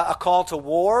 a call to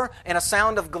war, and a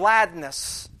sound of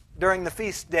gladness during the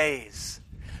feast days.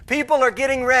 People are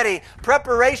getting ready.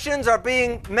 Preparations are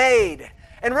being made.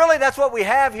 And really that's what we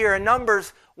have here in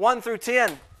Numbers 1 through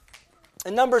 10.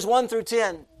 In Numbers 1 through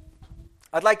 10,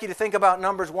 I'd like you to think about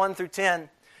Numbers 1 through 10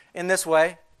 in this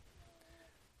way.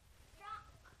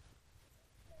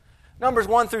 Numbers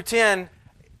 1 through 10,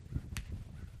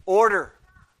 order.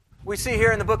 We see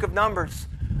here in the book of Numbers,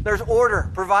 there's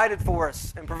order provided for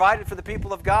us and provided for the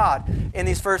people of God in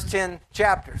these first 10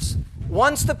 chapters.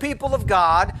 Once the people of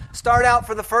God start out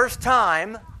for the first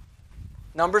time,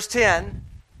 Numbers 10,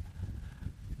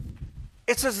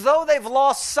 it's as though they've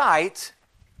lost sight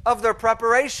of their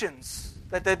preparations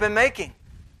that they've been making.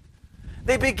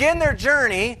 They begin their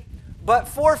journey, but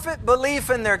forfeit belief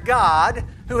in their God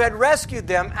who had rescued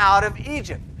them out of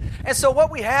Egypt. And so what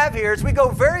we have here is we go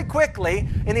very quickly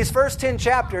in these first 10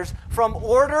 chapters from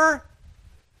order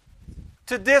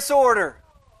to disorder.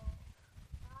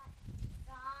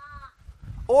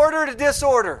 Order to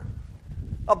disorder.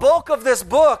 A bulk of this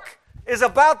book is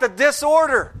about the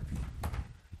disorder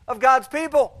of God's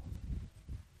people.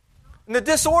 And the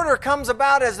disorder comes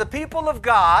about as the people of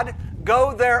God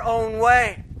go their own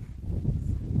way.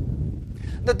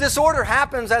 The disorder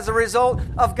happens as a result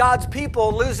of God's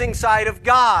people losing sight of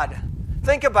God.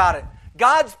 Think about it.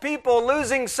 God's people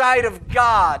losing sight of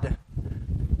God.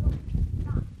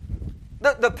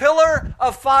 The pillar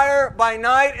of fire by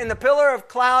night and the pillar of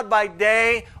cloud by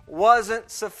day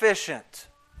wasn't sufficient.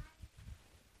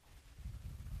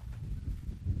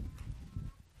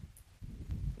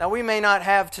 Now, we may not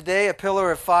have today a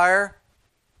pillar of fire,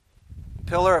 a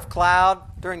pillar of cloud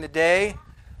during the day,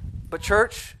 but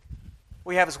church,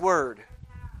 we have His Word.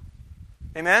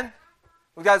 Amen?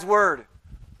 We've got His Word.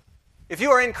 If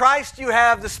you are in Christ, you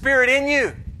have the Spirit in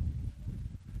you.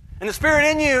 And the Spirit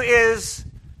in you is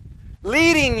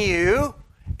leading you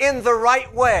in the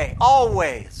right way,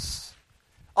 always.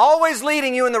 Always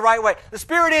leading you in the right way. The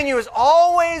Spirit in you is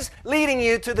always leading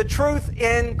you to the truth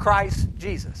in Christ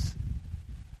Jesus.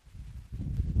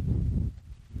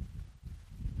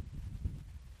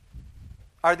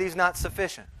 Are these not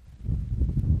sufficient?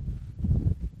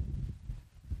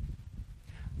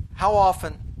 How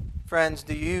often, friends,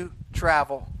 do you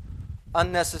travel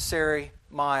unnecessary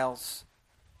miles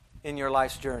in your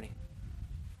life's journey?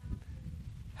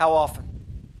 How often?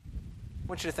 I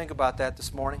want you to think about that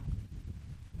this morning.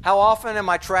 How often am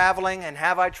I traveling, and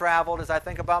have I traveled, as I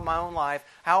think about my own life,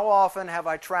 how often have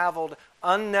I traveled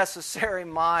unnecessary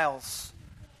miles?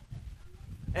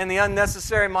 And the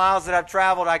unnecessary miles that I've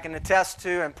traveled, I can attest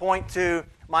to and point to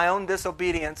my own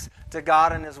disobedience to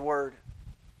God and His Word.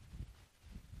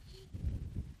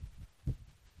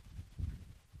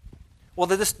 Well,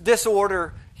 this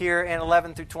disorder here in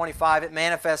 11 through 25, it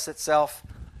manifests itself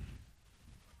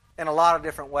in a lot of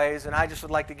different ways, and I just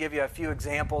would like to give you a few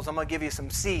examples. I'm going to give you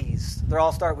some C's. They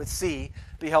all start with C.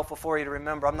 Be helpful for you to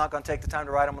remember. I'm not going to take the time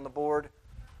to write them on the board,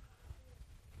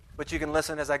 but you can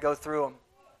listen as I go through them.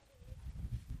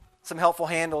 Some helpful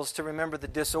handles to remember the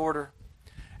disorder.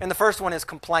 And the first one is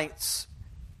complaints.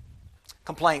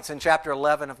 Complaints in chapter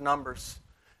 11 of Numbers.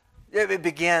 It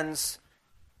begins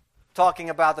talking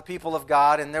about the people of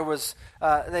God, and there was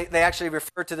they actually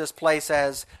refer to this place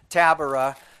as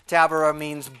Taberah. Taberah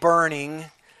means burning.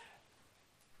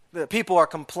 The people are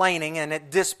complaining, and it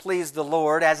displeased the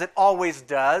Lord, as it always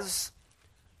does.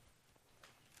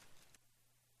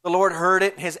 The Lord heard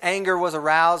it, His anger was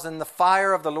aroused, and the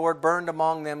fire of the Lord burned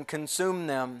among them, consumed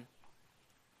them.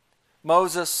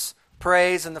 Moses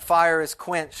prays, and the fire is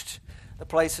quenched. The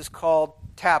place is called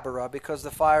Taberah because the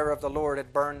fire of the Lord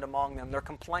had burned among them. They're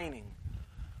complaining.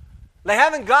 They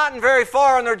haven't gotten very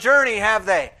far on their journey, have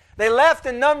they? They left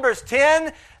in Numbers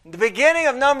 10, the beginning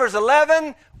of Numbers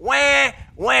 11, wah,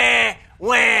 wah,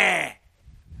 wah.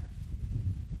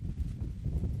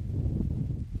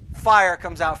 Fire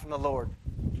comes out from the Lord.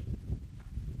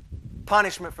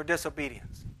 Punishment for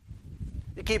disobedience.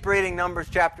 You keep reading Numbers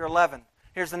chapter 11.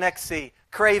 Here's the next C.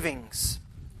 Cravings.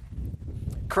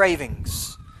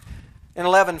 Cravings. In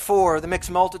 11:4, the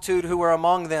mixed multitude who were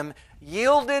among them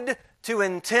yielded to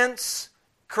intense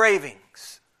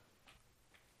cravings.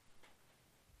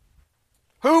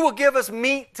 Who will give us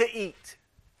meat to eat?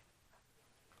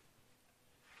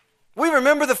 We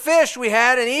remember the fish we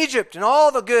had in Egypt and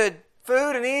all the good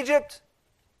food in Egypt.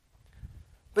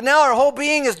 But now our whole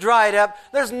being is dried up.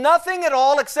 There's nothing at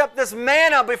all except this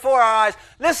manna before our eyes.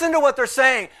 Listen to what they're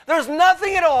saying. There's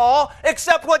nothing at all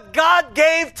except what God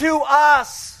gave to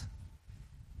us.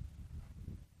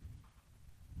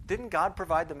 Didn't God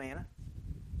provide the manna?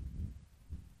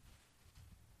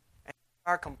 And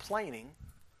they are complaining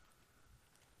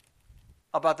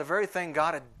about the very thing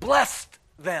God had blessed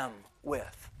them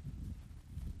with.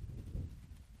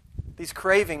 These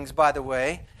cravings, by the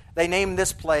way, they named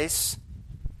this place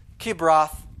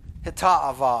Kibroth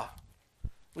Hattaavah,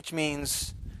 which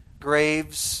means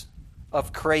graves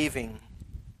of craving.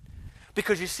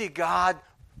 Because you see, God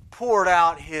poured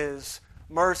out His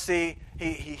mercy.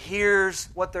 He hears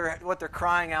what they're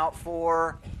crying out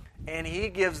for, and He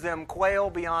gives them quail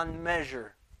beyond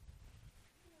measure.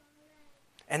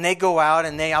 And they go out,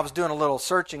 and I was doing a little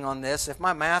searching on this. If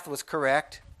my math was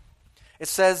correct, it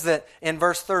says that in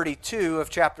verse 32 of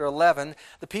chapter 11,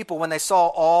 the people, when they saw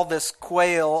all this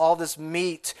quail, all this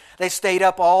meat, they stayed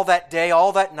up all that day,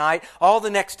 all that night, all the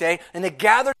next day, and they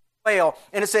gathered quail.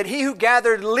 And it said, he who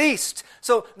gathered least.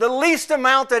 So the least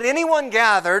amount that anyone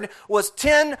gathered was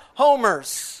 10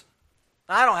 homers.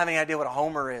 Now, I don't have any idea what a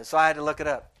homer is, so I had to look it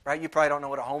up. Right? You probably don't know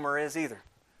what a homer is either.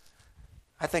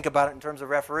 I think about it in terms of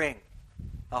refereeing.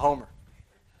 A homer.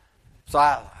 So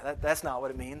that's not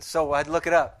what it means. So I'd look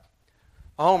it up.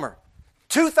 A homer.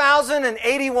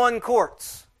 2,081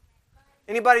 quarts.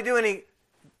 Anybody do any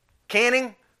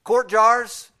canning? Quart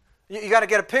jars? You got to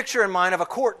get a picture in mind of a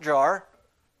quart jar.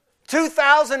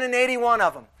 2,081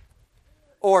 of them.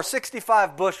 Or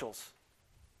 65 bushels.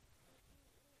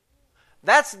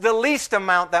 That's the least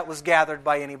amount that was gathered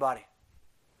by anybody.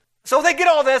 So they get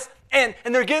all this, and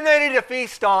they're getting ready to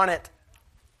feast on it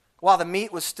while the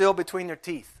meat was still between their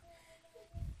teeth.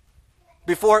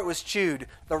 Before it was chewed,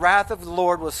 the wrath of the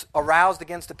Lord was aroused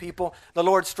against the people. The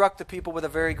Lord struck the people with a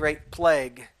very great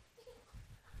plague.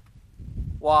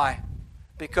 Why?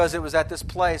 Because it was at this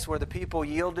place where the people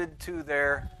yielded to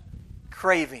their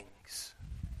cravings.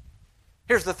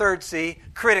 Here's the third C,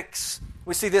 critics.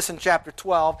 We see this in chapter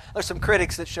 12. There's some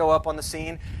critics that show up on the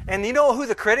scene. And you know who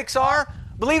the critics are?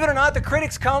 Believe it or not, the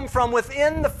critics come from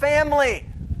within the family.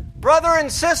 Brother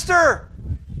and sister.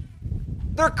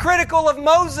 They're critical of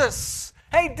Moses.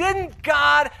 Hey,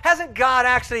 hasn't God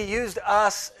actually used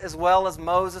us as well as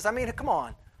Moses? I mean, come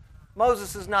on.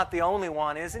 Moses is not the only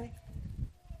one, isn't he?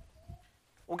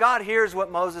 Well, God hears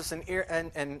what Moses and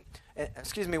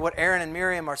what Aaron and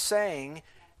Miriam are saying.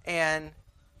 And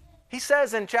he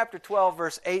says in chapter 12,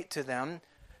 verse 8 to them,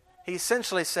 he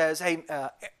essentially says, hey,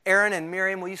 Aaron and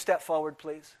Miriam, will you step forward,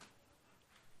 please?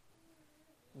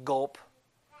 Gulp.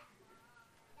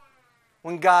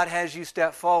 When God has you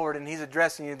step forward and He's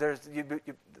addressing you,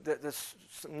 there's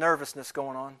some nervousness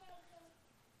going on.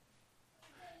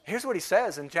 Here's what He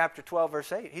says in chapter 12,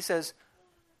 verse 8. He says,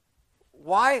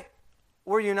 why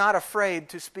were you not afraid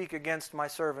to speak against my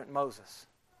servant Moses?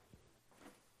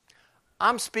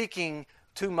 I'm speaking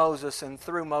to Moses and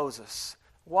through Moses.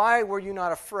 Why were you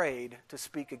not afraid to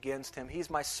speak against him? He's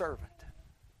my servant.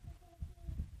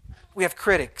 We have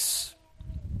critics.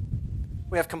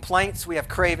 We have complaints, we have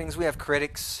cravings, we have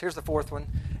critics. Here's the fourth one.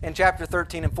 In chapter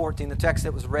 13 and 14, the text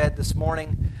that was read this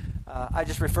morning, I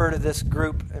just refer to this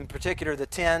group, in particular the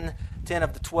 10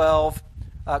 of the 12,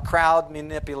 crowd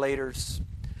manipulators.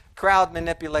 Crowd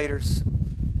manipulators,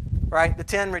 right? The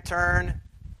 10 return.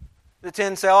 The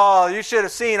 10 say, oh, you should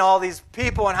have seen all these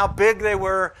people and how big they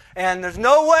were, and there's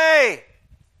no way.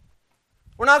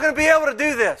 We're not going to be able to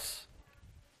do this.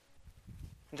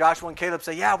 And Joshua and Caleb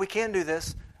say, yeah, we can do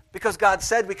this, because God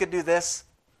said we could do this.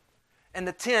 And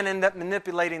the 10 end up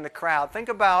manipulating the crowd.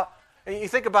 You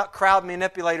think about crowd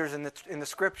manipulators in the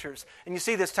Scriptures, and you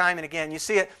see this time and again. You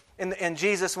see it in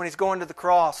Jesus when He's going to the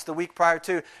cross the week prior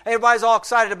to. Everybody's all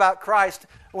excited about Christ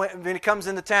when He comes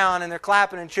into town, and they're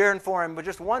clapping and cheering for Him. But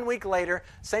just 1 week later,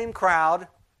 same crowd,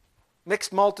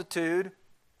 mixed multitude,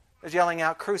 is yelling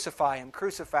out, crucify Him,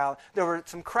 crucify Him. There were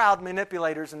some crowd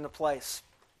manipulators in the place.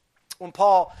 When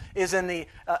Paul is in the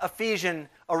Ephesian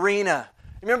arena,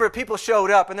 remember, people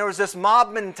showed up, and there was this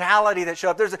mob mentality that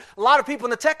showed up. There's a lot of people,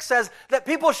 and the text says that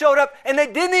people showed up, and they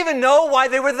didn't even know why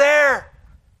they were there.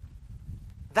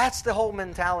 That's the whole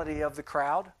mentality of the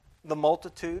crowd, the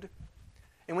multitude.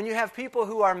 And when you have people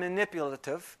who are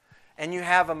manipulative, and you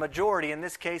have a majority, in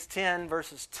this case 10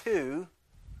 versus 2,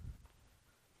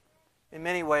 in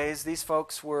many ways, these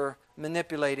folks were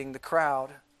manipulating the crowd.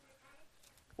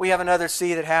 We have another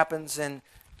C that happens in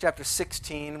chapter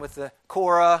 16 with the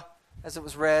Korah, as it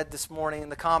was read this morning, in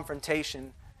the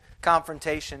confrontation.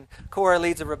 Korah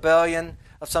leads a rebellion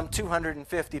of some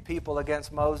 250 people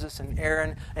against Moses and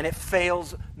Aaron, and it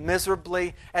fails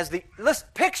miserably. Let's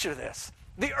picture this.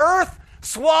 The earth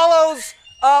swallows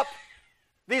up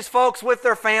these folks with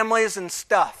their families and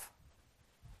stuff.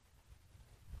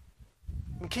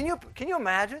 I mean, can you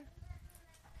imagine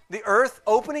the earth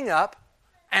opening up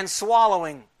and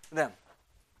swallowing them?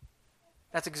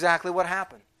 That's exactly what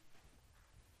happened.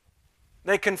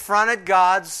 They confronted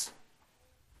God's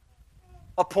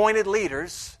appointed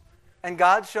leaders, and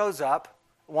God shows up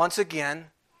once again,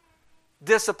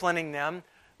 disciplining them.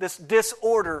 This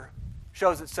disorder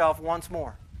shows itself once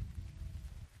more.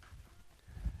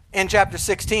 In chapter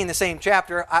 16, the same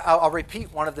chapter, I'll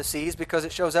repeat one of the C's because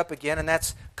it shows up again, and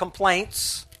that's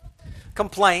complaints.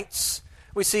 Complaints.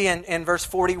 We see in verse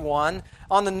 41,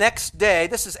 on the next day,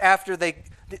 this is after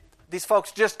these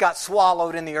folks just got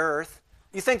swallowed in the earth.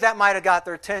 You think that might have got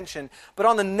their attention. But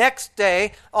on the next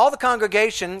day, all the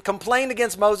congregation complained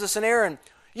against Moses and Aaron.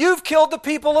 You've killed the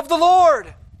people of the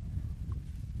Lord.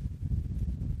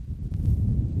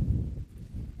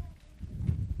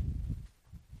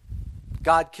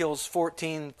 God kills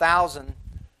 14,000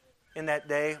 in that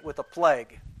day with a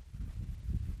plague.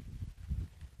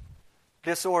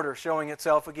 Disorder showing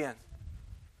itself again.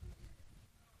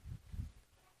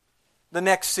 The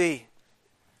next C.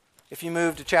 If you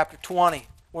move to chapter 20,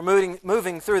 we're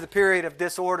moving through the period of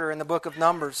disorder in the book of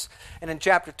Numbers. And in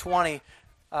chapter 20,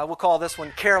 we'll call this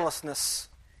one carelessness.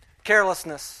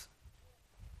 Carelessness.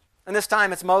 And this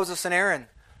time it's Moses and Aaron.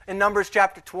 In Numbers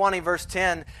chapter 20, verse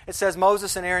 10, it says,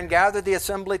 Moses and Aaron gathered the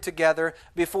assembly together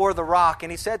before the rock,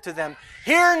 and he said to them,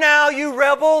 hear now, you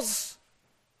rebels.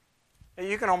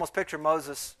 You can almost picture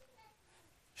Moses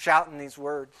shouting these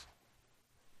words.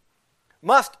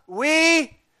 Must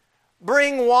we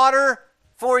bring water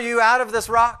for you out of this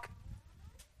rock?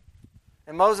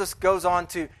 And Moses goes on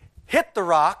to hit the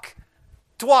rock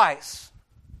twice.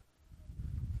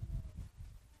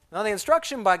 Now the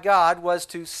instruction by God was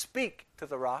to speak to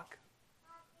the rock,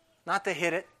 not to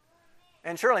hit it,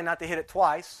 and surely not to hit it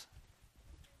twice,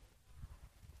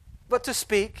 but to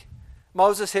speak.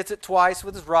 Moses hits it twice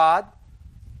with his rod.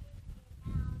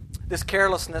 This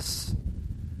carelessness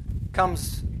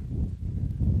comes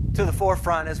to the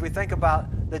forefront as we think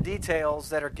about the details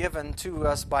that are given to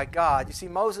us by God. You see,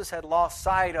 Moses had lost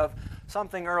sight of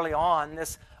something early on.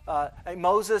 Hey,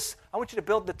 Moses, I want you to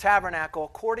build the tabernacle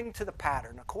according to the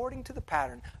pattern, according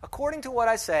to what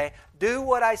I say, do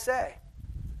what I say.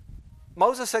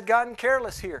 Moses had gotten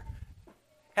careless here.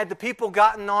 Had the people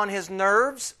gotten on his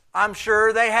nerves? I'm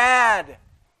sure they had.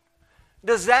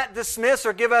 Does that dismiss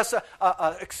or give us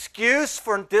an excuse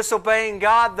for disobeying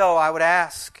God, though, I would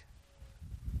ask?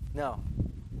 No.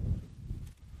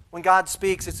 When God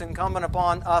speaks, it's incumbent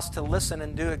upon us to listen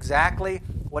and do exactly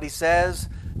what He says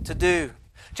to do.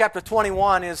 Chapter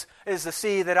 21 is the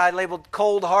sea that I labeled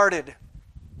cold-hearted.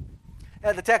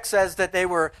 The text says that they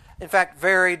were, in fact,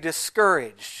 very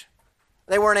discouraged.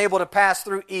 They weren't able to pass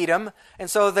through Edom, and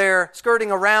so they're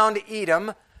skirting around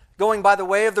Edom, going by the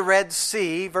way of the Red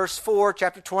Sea, verse 4,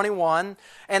 chapter 21,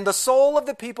 and the soul of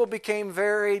the people became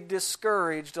very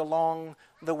discouraged along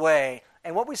the way.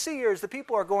 And what we see here is the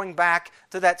people are going back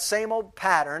to that same old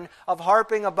pattern of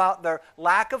harping about their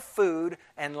lack of food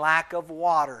and lack of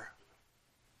water.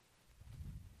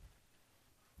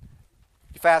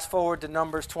 You fast forward to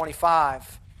Numbers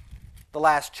 25, the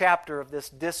last chapter of this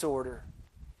disorder,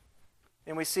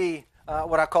 and we see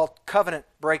what I call covenant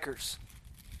breakers.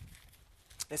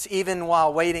 It's even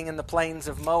while waiting in the plains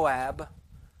of Moab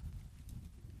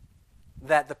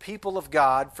that the people of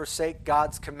God forsake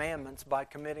God's commandments by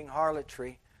committing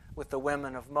harlotry with the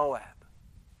women of Moab.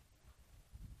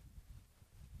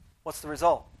 What's the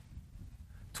result?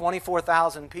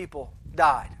 24,000 people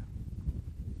died.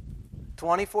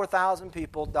 24,000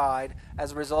 people died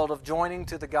as a result of joining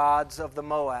to the gods of the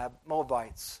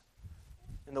Moabites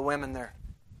and the women there.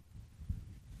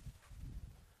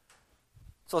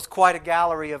 So it's quite a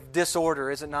gallery of disorder,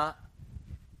 is it not?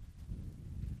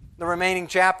 The remaining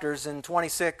chapters in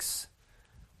 26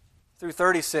 through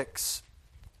 36.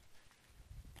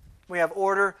 We have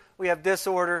order, we have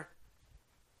disorder,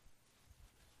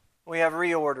 we have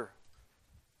reorder.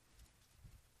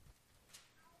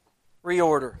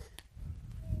 Reorder.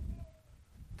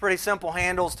 Pretty simple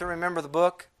handles to remember the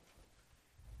book.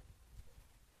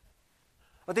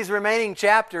 But these remaining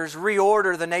chapters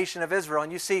reorder the nation of Israel,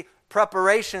 and you see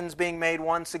preparations being made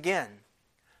once again.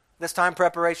 This time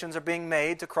preparations are being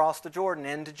made to cross the Jordan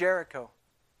into Jericho.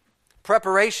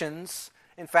 Preparations,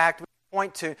 in fact, we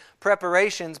point to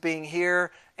preparations being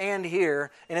here and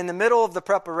here. And in the middle of the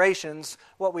preparations,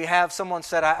 what we have, someone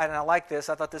said, and I like this,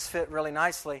 I thought this fit really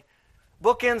nicely.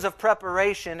 Bookends of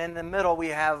preparation, in the middle we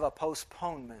have a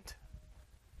postponement.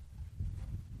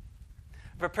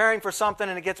 Preparing for something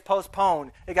and it gets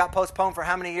postponed. It got postponed for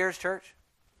how many years, church?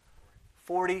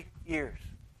 40 years.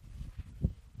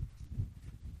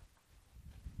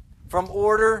 From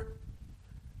order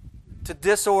to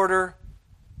disorder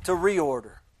to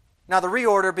reorder. Now the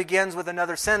reorder begins with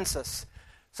another census.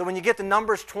 So when you get to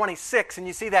Numbers 26 and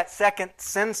you see that second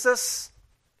census,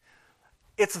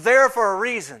 it's there for a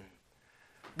reason.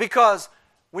 Because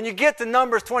when you get to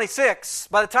Numbers 26,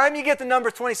 by the time you get to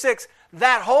Numbers 26,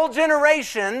 that whole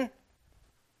generation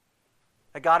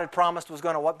that God had promised was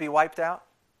going to be wiped out,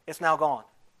 it's now gone.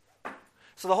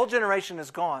 So the whole generation is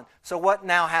gone. So what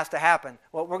now has to happen?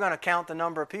 Well, we're going to count the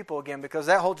number of people again because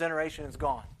that whole generation is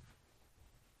gone.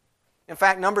 In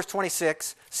fact, Numbers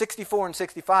 26, 64 and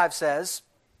 65 says,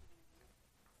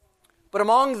 "But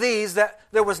among these that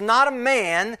there was not a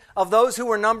man of those who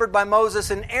were numbered by Moses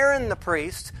and Aaron the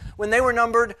priest when they were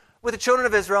numbered with the children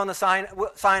of Israel in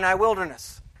the Sinai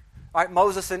wilderness." All right,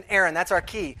 Moses and Aaron, that's our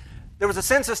key. There was a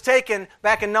census taken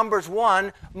back in Numbers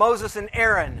 1, Moses and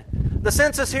Aaron. The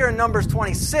census here in Numbers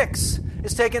 26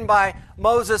 is taken by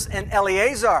Moses and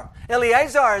Eleazar.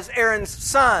 Eleazar is Aaron's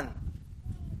son.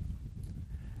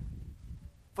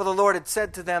 For the Lord had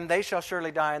said to them, "They shall surely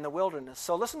die in the wilderness."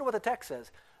 So listen to what the text says.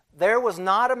 There was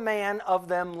not a man of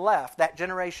them left, that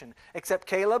generation, except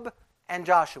Caleb and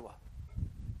Joshua.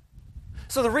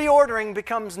 So the reordering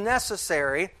becomes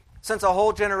necessary since a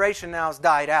whole generation now has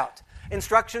died out.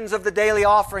 Instructions of the daily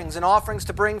offerings and offerings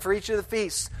to bring for each of the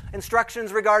feasts.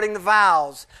 Instructions regarding the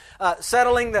vows.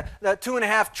 Settling the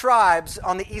 2.5 tribes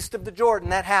on the east of the Jordan.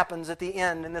 That happens at the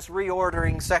end in this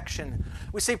reordering section.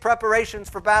 We see preparations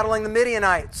for battling the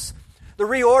Midianites. The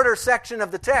reorder section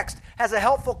of the text has a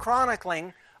helpful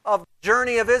chronicling of the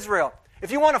journey of Israel. If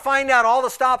you want to find out all the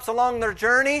stops along their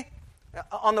journey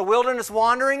on the wilderness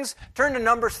wanderings, turn to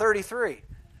Numbers 33.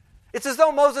 It's as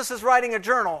though Moses is writing a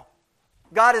journal.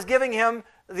 God is giving him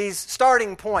these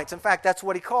starting points. In fact, that's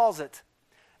what he calls it.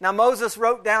 Now, Moses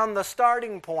wrote down the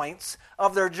starting points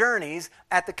of their journeys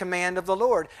at the command of the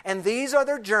Lord. And these are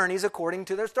their journeys according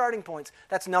to their starting points.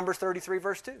 That's Numbers 33,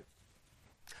 verse 2.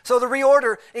 So the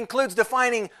reorder includes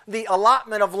defining the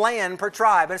allotment of land per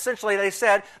tribe. And essentially they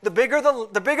said the bigger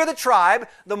the tribe,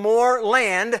 the more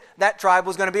land that tribe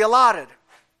was going to be allotted.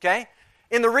 Okay?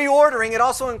 In the reordering, it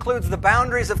also includes the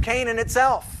boundaries of Canaan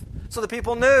itself. So the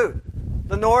people knew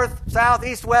the north, south,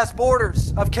 east, west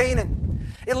borders of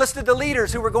Canaan. It listed the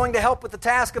leaders who were going to help with the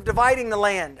task of dividing the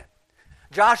land.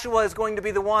 Joshua is going to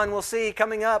be the one we'll see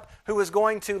coming up who is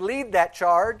going to lead that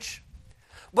charge.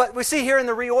 But we see here in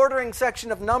the reordering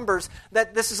section of Numbers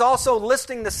that this is also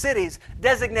listing the cities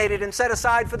designated and set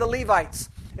aside for the Levites.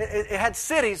 It had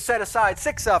cities set aside,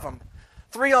 6 of them.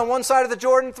 3 on one side of the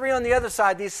Jordan, 3 on the other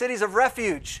side, these cities of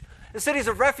refuge. The cities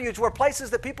of refuge were places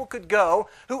that people could go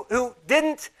who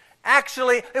didn't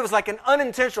actually, it was like an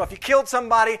unintentional. If you killed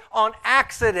somebody on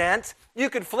accident, you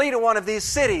could flee to one of these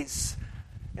cities.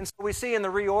 And so we see in the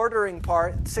reordering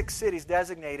part, 6 cities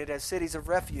designated as cities of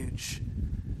refuge.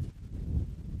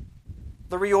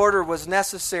 The reorder was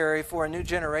necessary for a new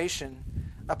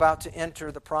generation about to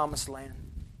enter the promised land.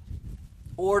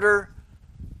 Order,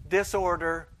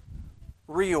 disorder,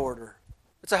 reorder.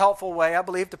 It's a helpful way, I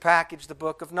believe, to package the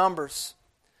book of Numbers.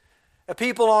 A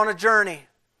people on a journey.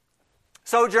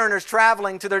 Sojourners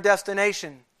traveling to their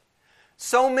destination.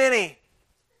 So many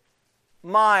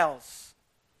miles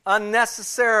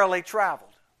unnecessarily traveled.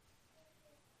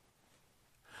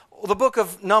 Well, the book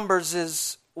of Numbers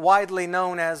is widely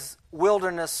known as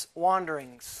wilderness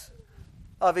wanderings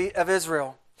of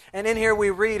Israel. And in here we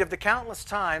read of the countless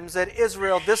times that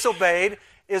Israel disobeyed,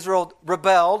 Israel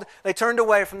rebelled, they turned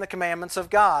away from the commandments of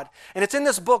God. And it's in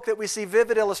this book that we see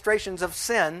vivid illustrations of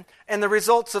sin and the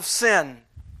results of sin.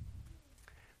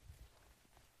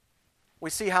 We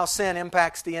see how sin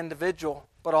impacts the individual,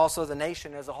 but also the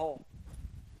nation as a whole.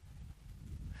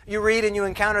 You read and you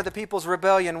encounter the people's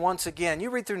rebellion once again. You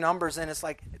read through Numbers and it's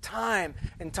like time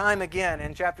and time again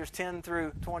in chapters 10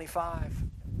 through 25.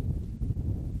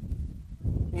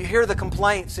 You hear the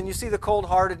complaints and you see the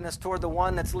cold-heartedness toward the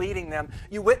one that's leading them.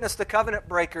 You witness the covenant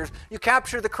breakers. You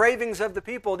capture the cravings of the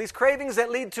people, these cravings that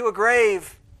lead to a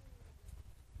grave.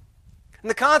 And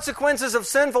the consequences of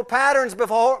sinful patterns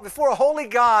before a holy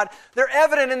God, they're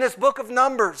evident in this book of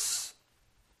Numbers.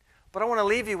 But I want to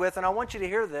leave you with, and I want you to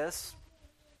hear this,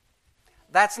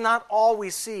 that's not all we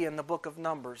see in the book of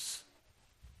Numbers.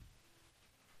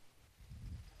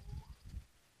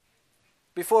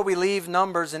 Before we leave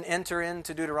Numbers and enter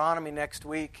into Deuteronomy next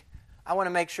week, I want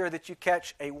to make sure that you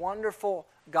catch a wonderful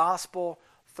gospel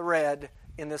thread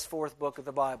in this 4th book of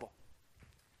the Bible.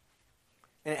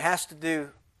 And it has to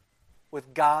do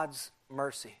with God's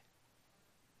mercy.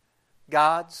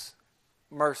 God's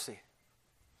mercy.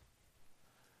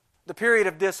 The period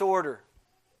of disorder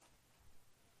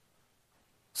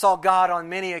saw God on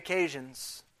many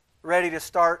occasions ready to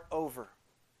start over.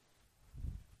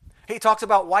 He talks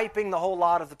about wiping the whole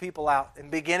lot of the people out and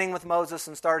beginning with Moses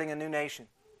and starting a new nation.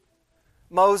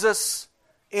 Moses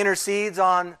intercedes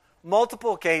on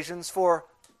multiple occasions for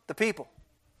the people.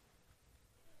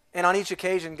 And on each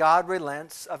occasion, God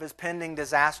relents of His pending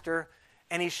disaster.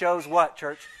 And He shows what,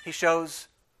 church? He shows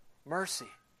mercy.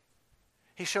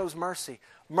 He shows mercy.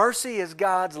 Mercy is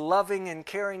God's loving and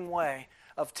caring way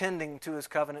of tending to His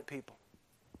covenant people.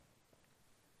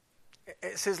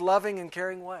 It's His loving and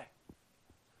caring way.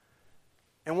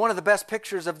 And one of the best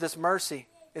pictures of this mercy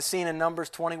is seen in Numbers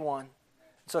 21.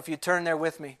 So if you turn there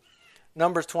with me,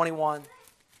 Numbers 21.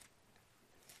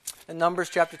 In Numbers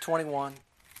chapter 21.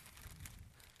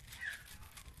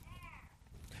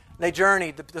 They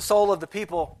journeyed. The soul of the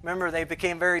people, remember, they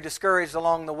became very discouraged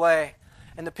along the way.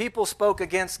 And the people spoke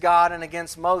against God and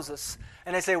against Moses.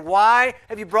 And they say, "Why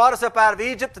have you brought us up out of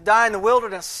Egypt to die in the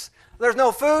wilderness? There's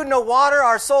no food, no water.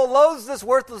 Our soul loathes this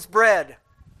worthless bread."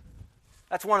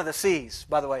 That's one of the C's,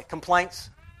 by the way. Complaints.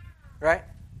 Right?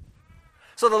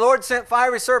 So the Lord sent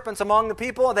fiery serpents among the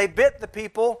people. They bit the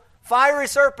people. Fiery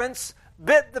serpents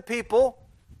bit the people.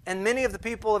 And many of the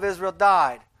people of Israel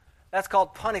died. That's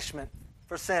called punishment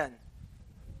for sin.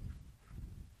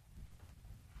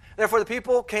 Therefore the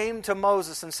people came to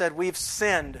Moses and said, "We've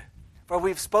sinned, for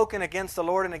we've spoken against the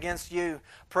Lord and against you.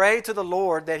 Pray to the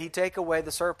Lord that He take away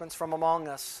the serpents from among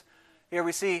us." Here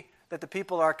we see that the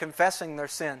people are confessing their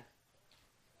sin.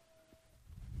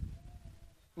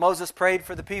 Moses prayed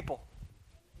for the people.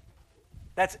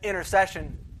 That's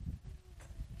intercession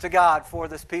to God for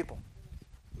this people.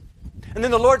 And then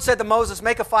the Lord said to Moses,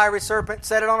 "Make a fiery serpent,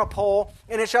 set it on a pole,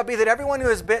 and it shall be that everyone who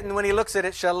is bitten, when he looks at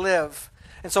it, shall live."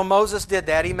 And so Moses did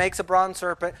that. He makes a bronze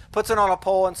serpent, puts it on a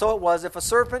pole, and so it was. If a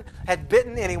serpent had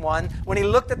bitten anyone, when he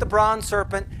looked at the bronze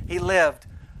serpent, he lived.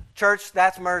 Church,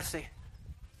 that's mercy.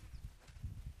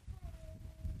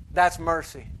 That's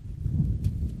mercy.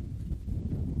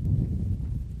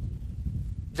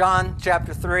 John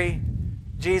chapter 3,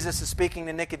 Jesus is speaking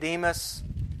to Nicodemus,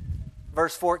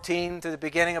 verse 14 to the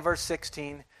beginning of verse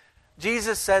 16.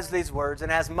 Jesus says these words,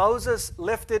 "And as Moses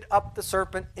lifted up the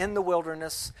serpent in the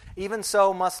wilderness, even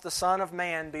so must the Son of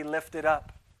Man be lifted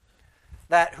up."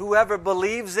 that whoever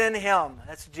believes in Him,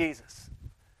 that's Jesus,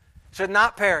 should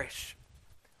not perish,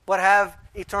 but have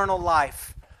eternal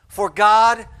life. For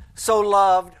God so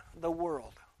loved the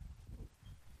world.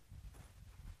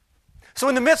 So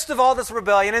in the midst of all this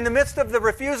rebellion, in the midst of the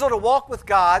refusal to walk with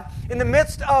God, in the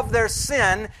midst of their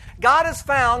sin, God is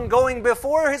found going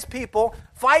before His people,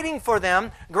 fighting for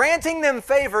them, granting them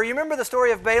favor. You remember the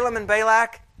story of Balaam and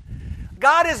Balak?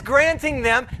 God is granting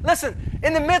them, listen,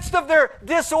 in the midst of their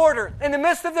disorder, in the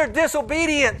midst of their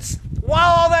disobedience,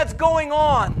 while all that's going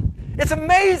on, it's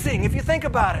amazing if you think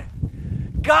about it.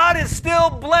 God is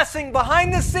still blessing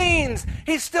behind the scenes.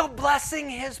 He's still blessing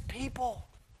His people.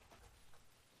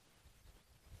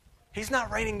 He's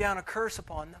not raining down a curse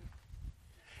upon them.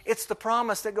 It's the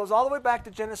promise that goes all the way back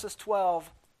to Genesis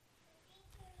 12.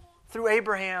 Through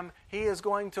Abraham, He is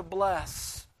going to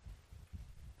bless.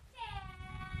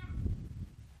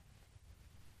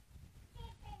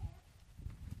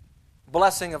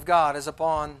 Blessing of God is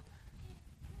upon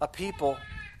a people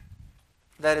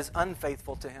that is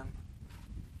unfaithful to Him.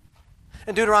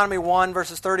 In Deuteronomy 1,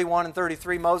 verses 31 and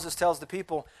 33, Moses tells the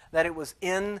people that it was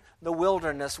in the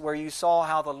wilderness where you saw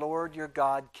how the Lord your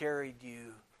God carried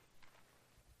you.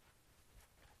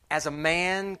 As a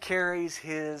man carries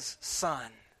his son.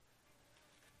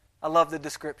 I love the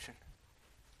description.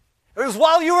 It was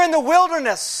while you were in the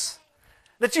wilderness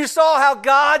that you saw how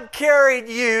God carried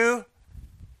you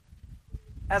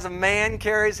as a man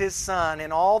carries his son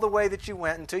in all the way that you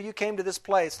went until you came to this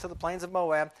place, to the plains of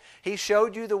Moab. He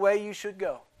showed you the way you should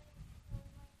go.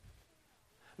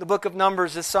 The book of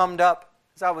Numbers is summed up.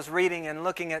 As I was reading and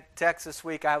looking at text this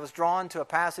week, I was drawn to a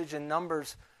passage in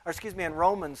in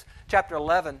Romans chapter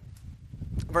 11,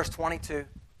 verse 22.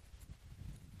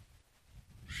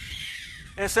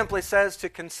 And it simply says to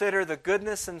consider the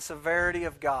goodness and severity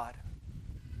of God.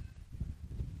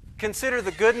 Consider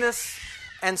the goodness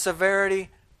and severity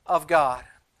of God.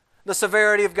 The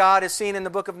severity of God is seen in the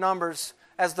book of Numbers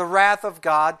as the wrath of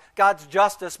God, God's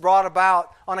justice brought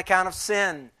about on account of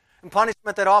sin, and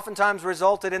punishment that oftentimes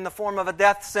resulted in the form of a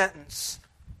death sentence.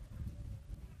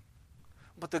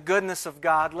 But the goodness of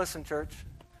God, listen church,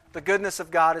 the goodness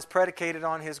of God is predicated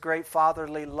on His great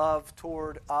fatherly love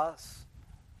toward us.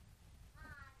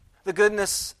 The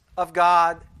goodness of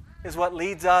God is what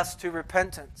leads us to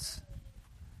repentance.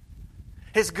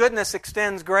 His goodness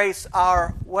extends grace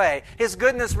our way. His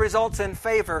goodness results in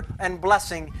favor and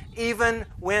blessing even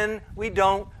when we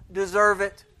don't deserve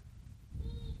it.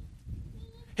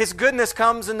 His goodness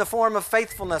comes in the form of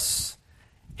faithfulness.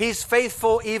 He's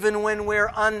faithful even when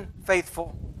we're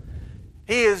unfaithful.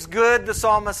 He is good, the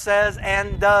psalmist says,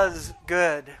 and does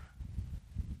good.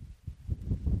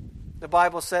 The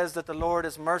Bible says that the Lord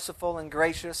is merciful and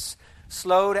gracious,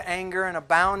 slow to anger and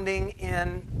abounding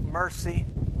in mercy.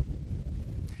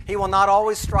 He will not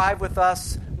always strive with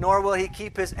us, nor will He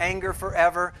keep His anger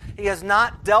forever. He has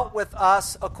not dealt with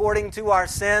us according to our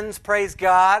sins, praise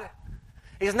God.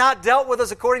 He has not dealt with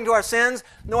us according to our sins,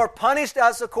 nor punished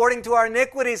us according to our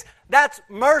iniquities. That's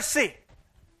mercy.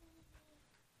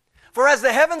 For as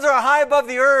the heavens are high above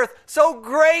the earth, so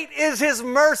great is His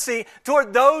mercy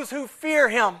toward those who fear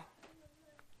Him.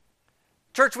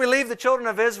 Church, we leave the children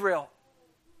of Israel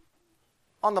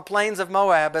on the plains of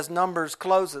Moab as Numbers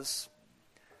closes.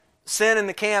 Sin in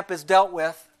the camp is dealt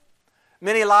with.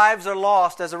 Many lives are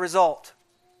lost as a result.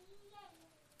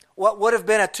 What would have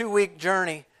been a 2-week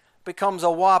journey becomes a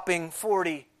whopping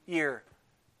 40-year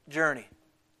journey.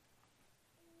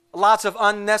 Lots of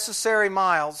unnecessary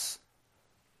miles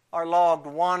are logged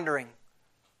wandering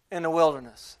in the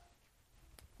wilderness.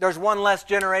 There's one less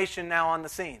generation now on the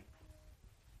scene.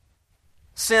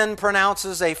 Sin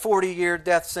pronounces a 40-year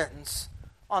death sentence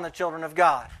on the children of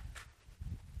God.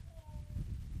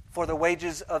 For the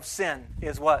wages of sin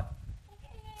is what?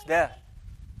 It's death.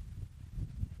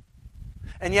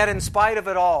 And yet in spite of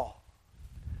it all,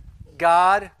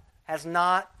 God has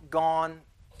not gone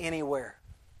anywhere.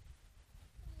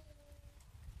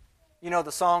 You know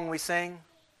the song we sing,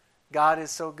 God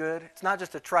is so good? It's not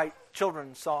just a trite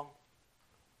children's song.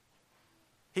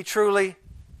 He truly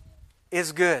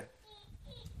is good.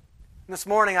 This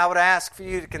morning I would ask for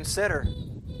you to consider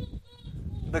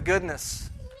the goodness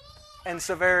and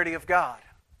severity of God.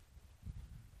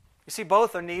 You see,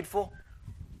 both are needful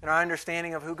in our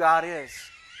understanding of who God is.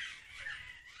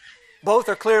 Both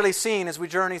are clearly seen as we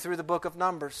journey through the book of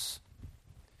Numbers.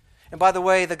 And by the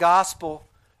way, the gospel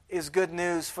is good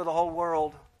news for the whole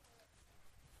world,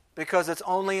 because it's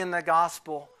only in the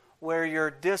gospel where your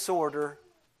disorder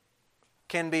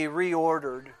can be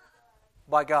reordered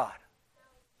by God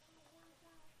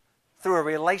through a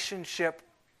relationship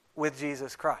with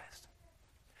Jesus Christ.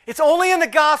 It's only in the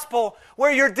gospel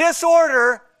where your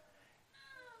disorder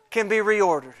can be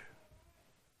reordered.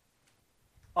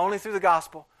 Only through the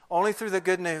gospel. Only through the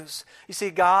good news. You see,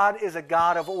 God is a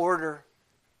God of order.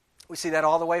 We see that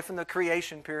all the way from the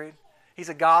creation period. He's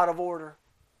a God of order.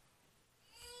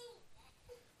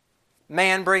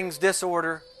 Man brings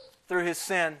disorder through his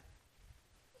sin.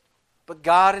 But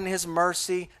God in His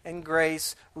mercy and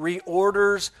grace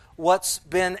reorders what's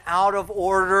been out of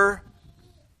order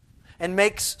and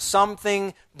makes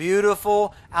something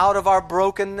beautiful out of our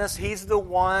brokenness. He's the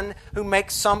one who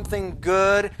makes something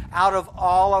good out of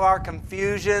all of our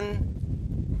confusion.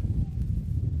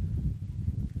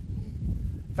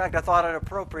 In fact, I thought it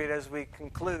appropriate as we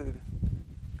conclude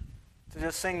to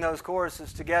just sing those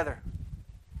choruses together.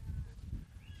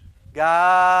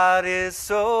 God is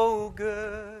so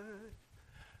good.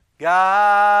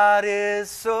 God is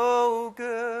so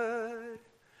good.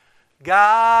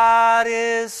 God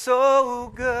is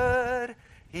so good.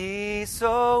 He's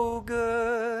so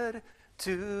good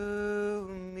to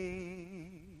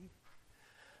me.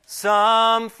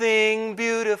 Something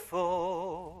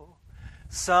beautiful,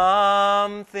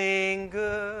 something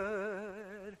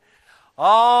good.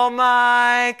 All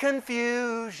my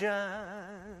confusion,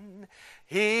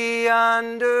 He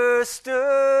understood.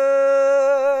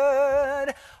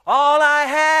 All I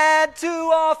had to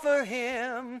offer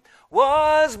Him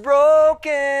was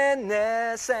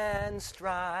brokenness and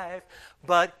strife,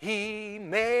 but He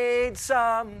made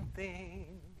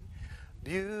something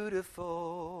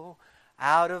beautiful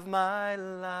out of my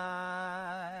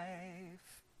life.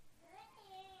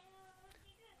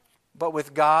 But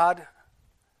with God,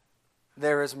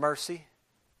 there is mercy.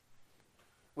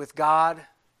 With God,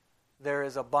 there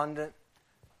is abundant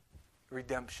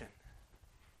redemption.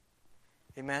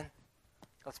 Amen?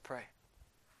 Let's pray.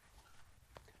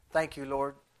 Thank you,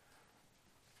 Lord,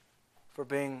 for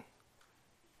being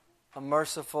a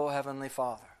merciful Heavenly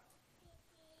Father.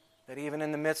 That even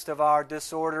in the midst of our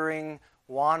disordering,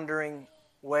 wandering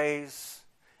ways,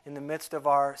 in the midst of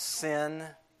our sin,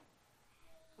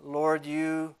 Lord,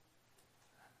 You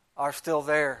are still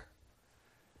there.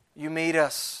 You meet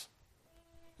us.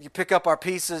 You pick up our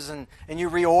pieces and You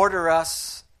reorder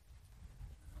us.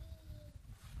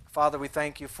 Father, we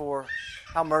thank You for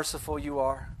how merciful You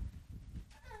are.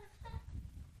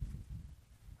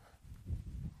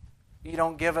 You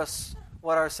don't give us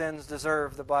what our sins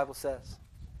deserve, the Bible says.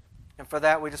 And for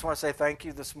that, we just want to say thank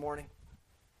You this morning.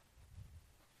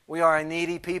 We are a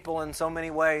needy people in so many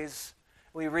ways.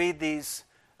 We read the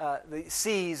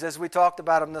C's as we talked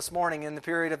about them this morning in the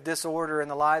period of disorder in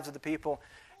the lives of the people.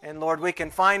 And Lord, we can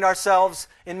find ourselves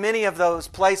in many of those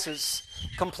places,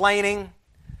 complaining,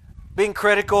 being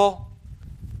critical,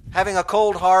 having a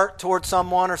cold heart towards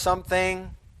someone or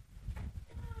something,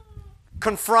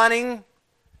 confronting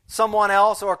someone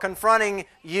else or confronting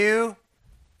You,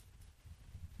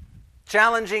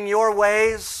 challenging Your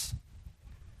ways,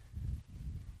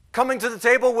 coming to the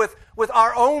table with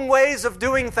our own ways of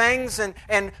doing things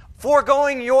and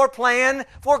foregoing Your plan,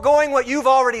 foregoing what You've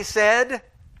already said.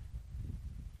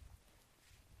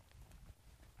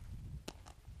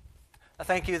 I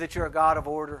thank You that You're a God of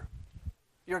order.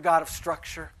 You're a God of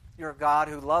structure. You're a God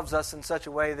who loves us in such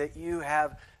a way that You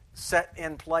have set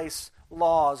in place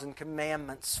laws and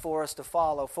commandments for us to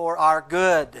follow for our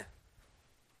good.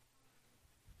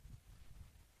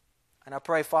 And I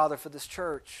pray, Father, for this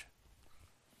church,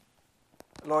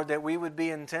 Lord, that we would be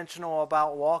intentional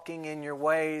about walking in Your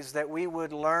ways, that we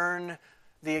would learn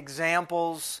the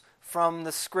examples from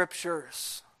the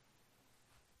Scriptures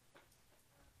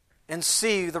and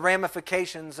see the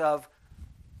ramifications of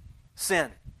sin.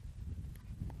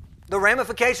 The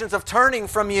ramifications of turning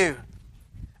from You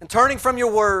and turning from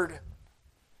Your Word.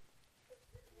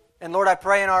 And Lord, I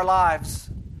pray in our lives,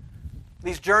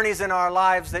 these journeys in our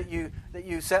lives that you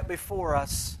set before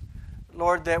us,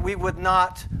 Lord, that we would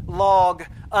not log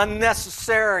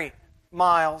unnecessary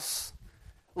miles.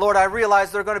 Lord, I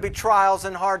realize there are going to be trials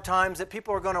and hard times that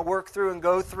people are going to work through and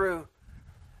go through.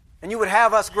 And You would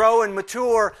have us grow and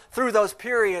mature through those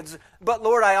periods. But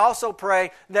Lord, I also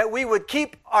pray that we would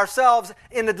keep ourselves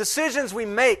in the decisions we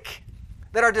make,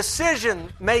 that our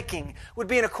decision making would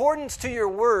be in accordance to Your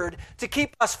Word to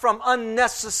keep us from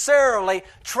unnecessarily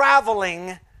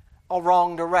traveling a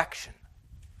wrong direction.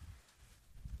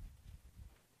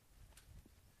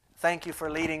 Thank You for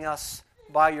leading us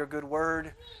by Your good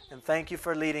Word, and thank You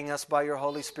for leading us by Your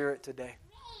Holy Spirit today.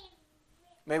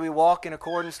 May we walk in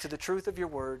accordance to the truth of Your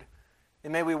Word,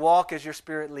 and may we walk as Your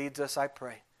Spirit leads us, I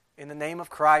pray. In the name of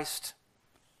Christ,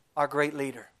 our great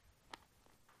leader.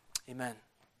 Amen.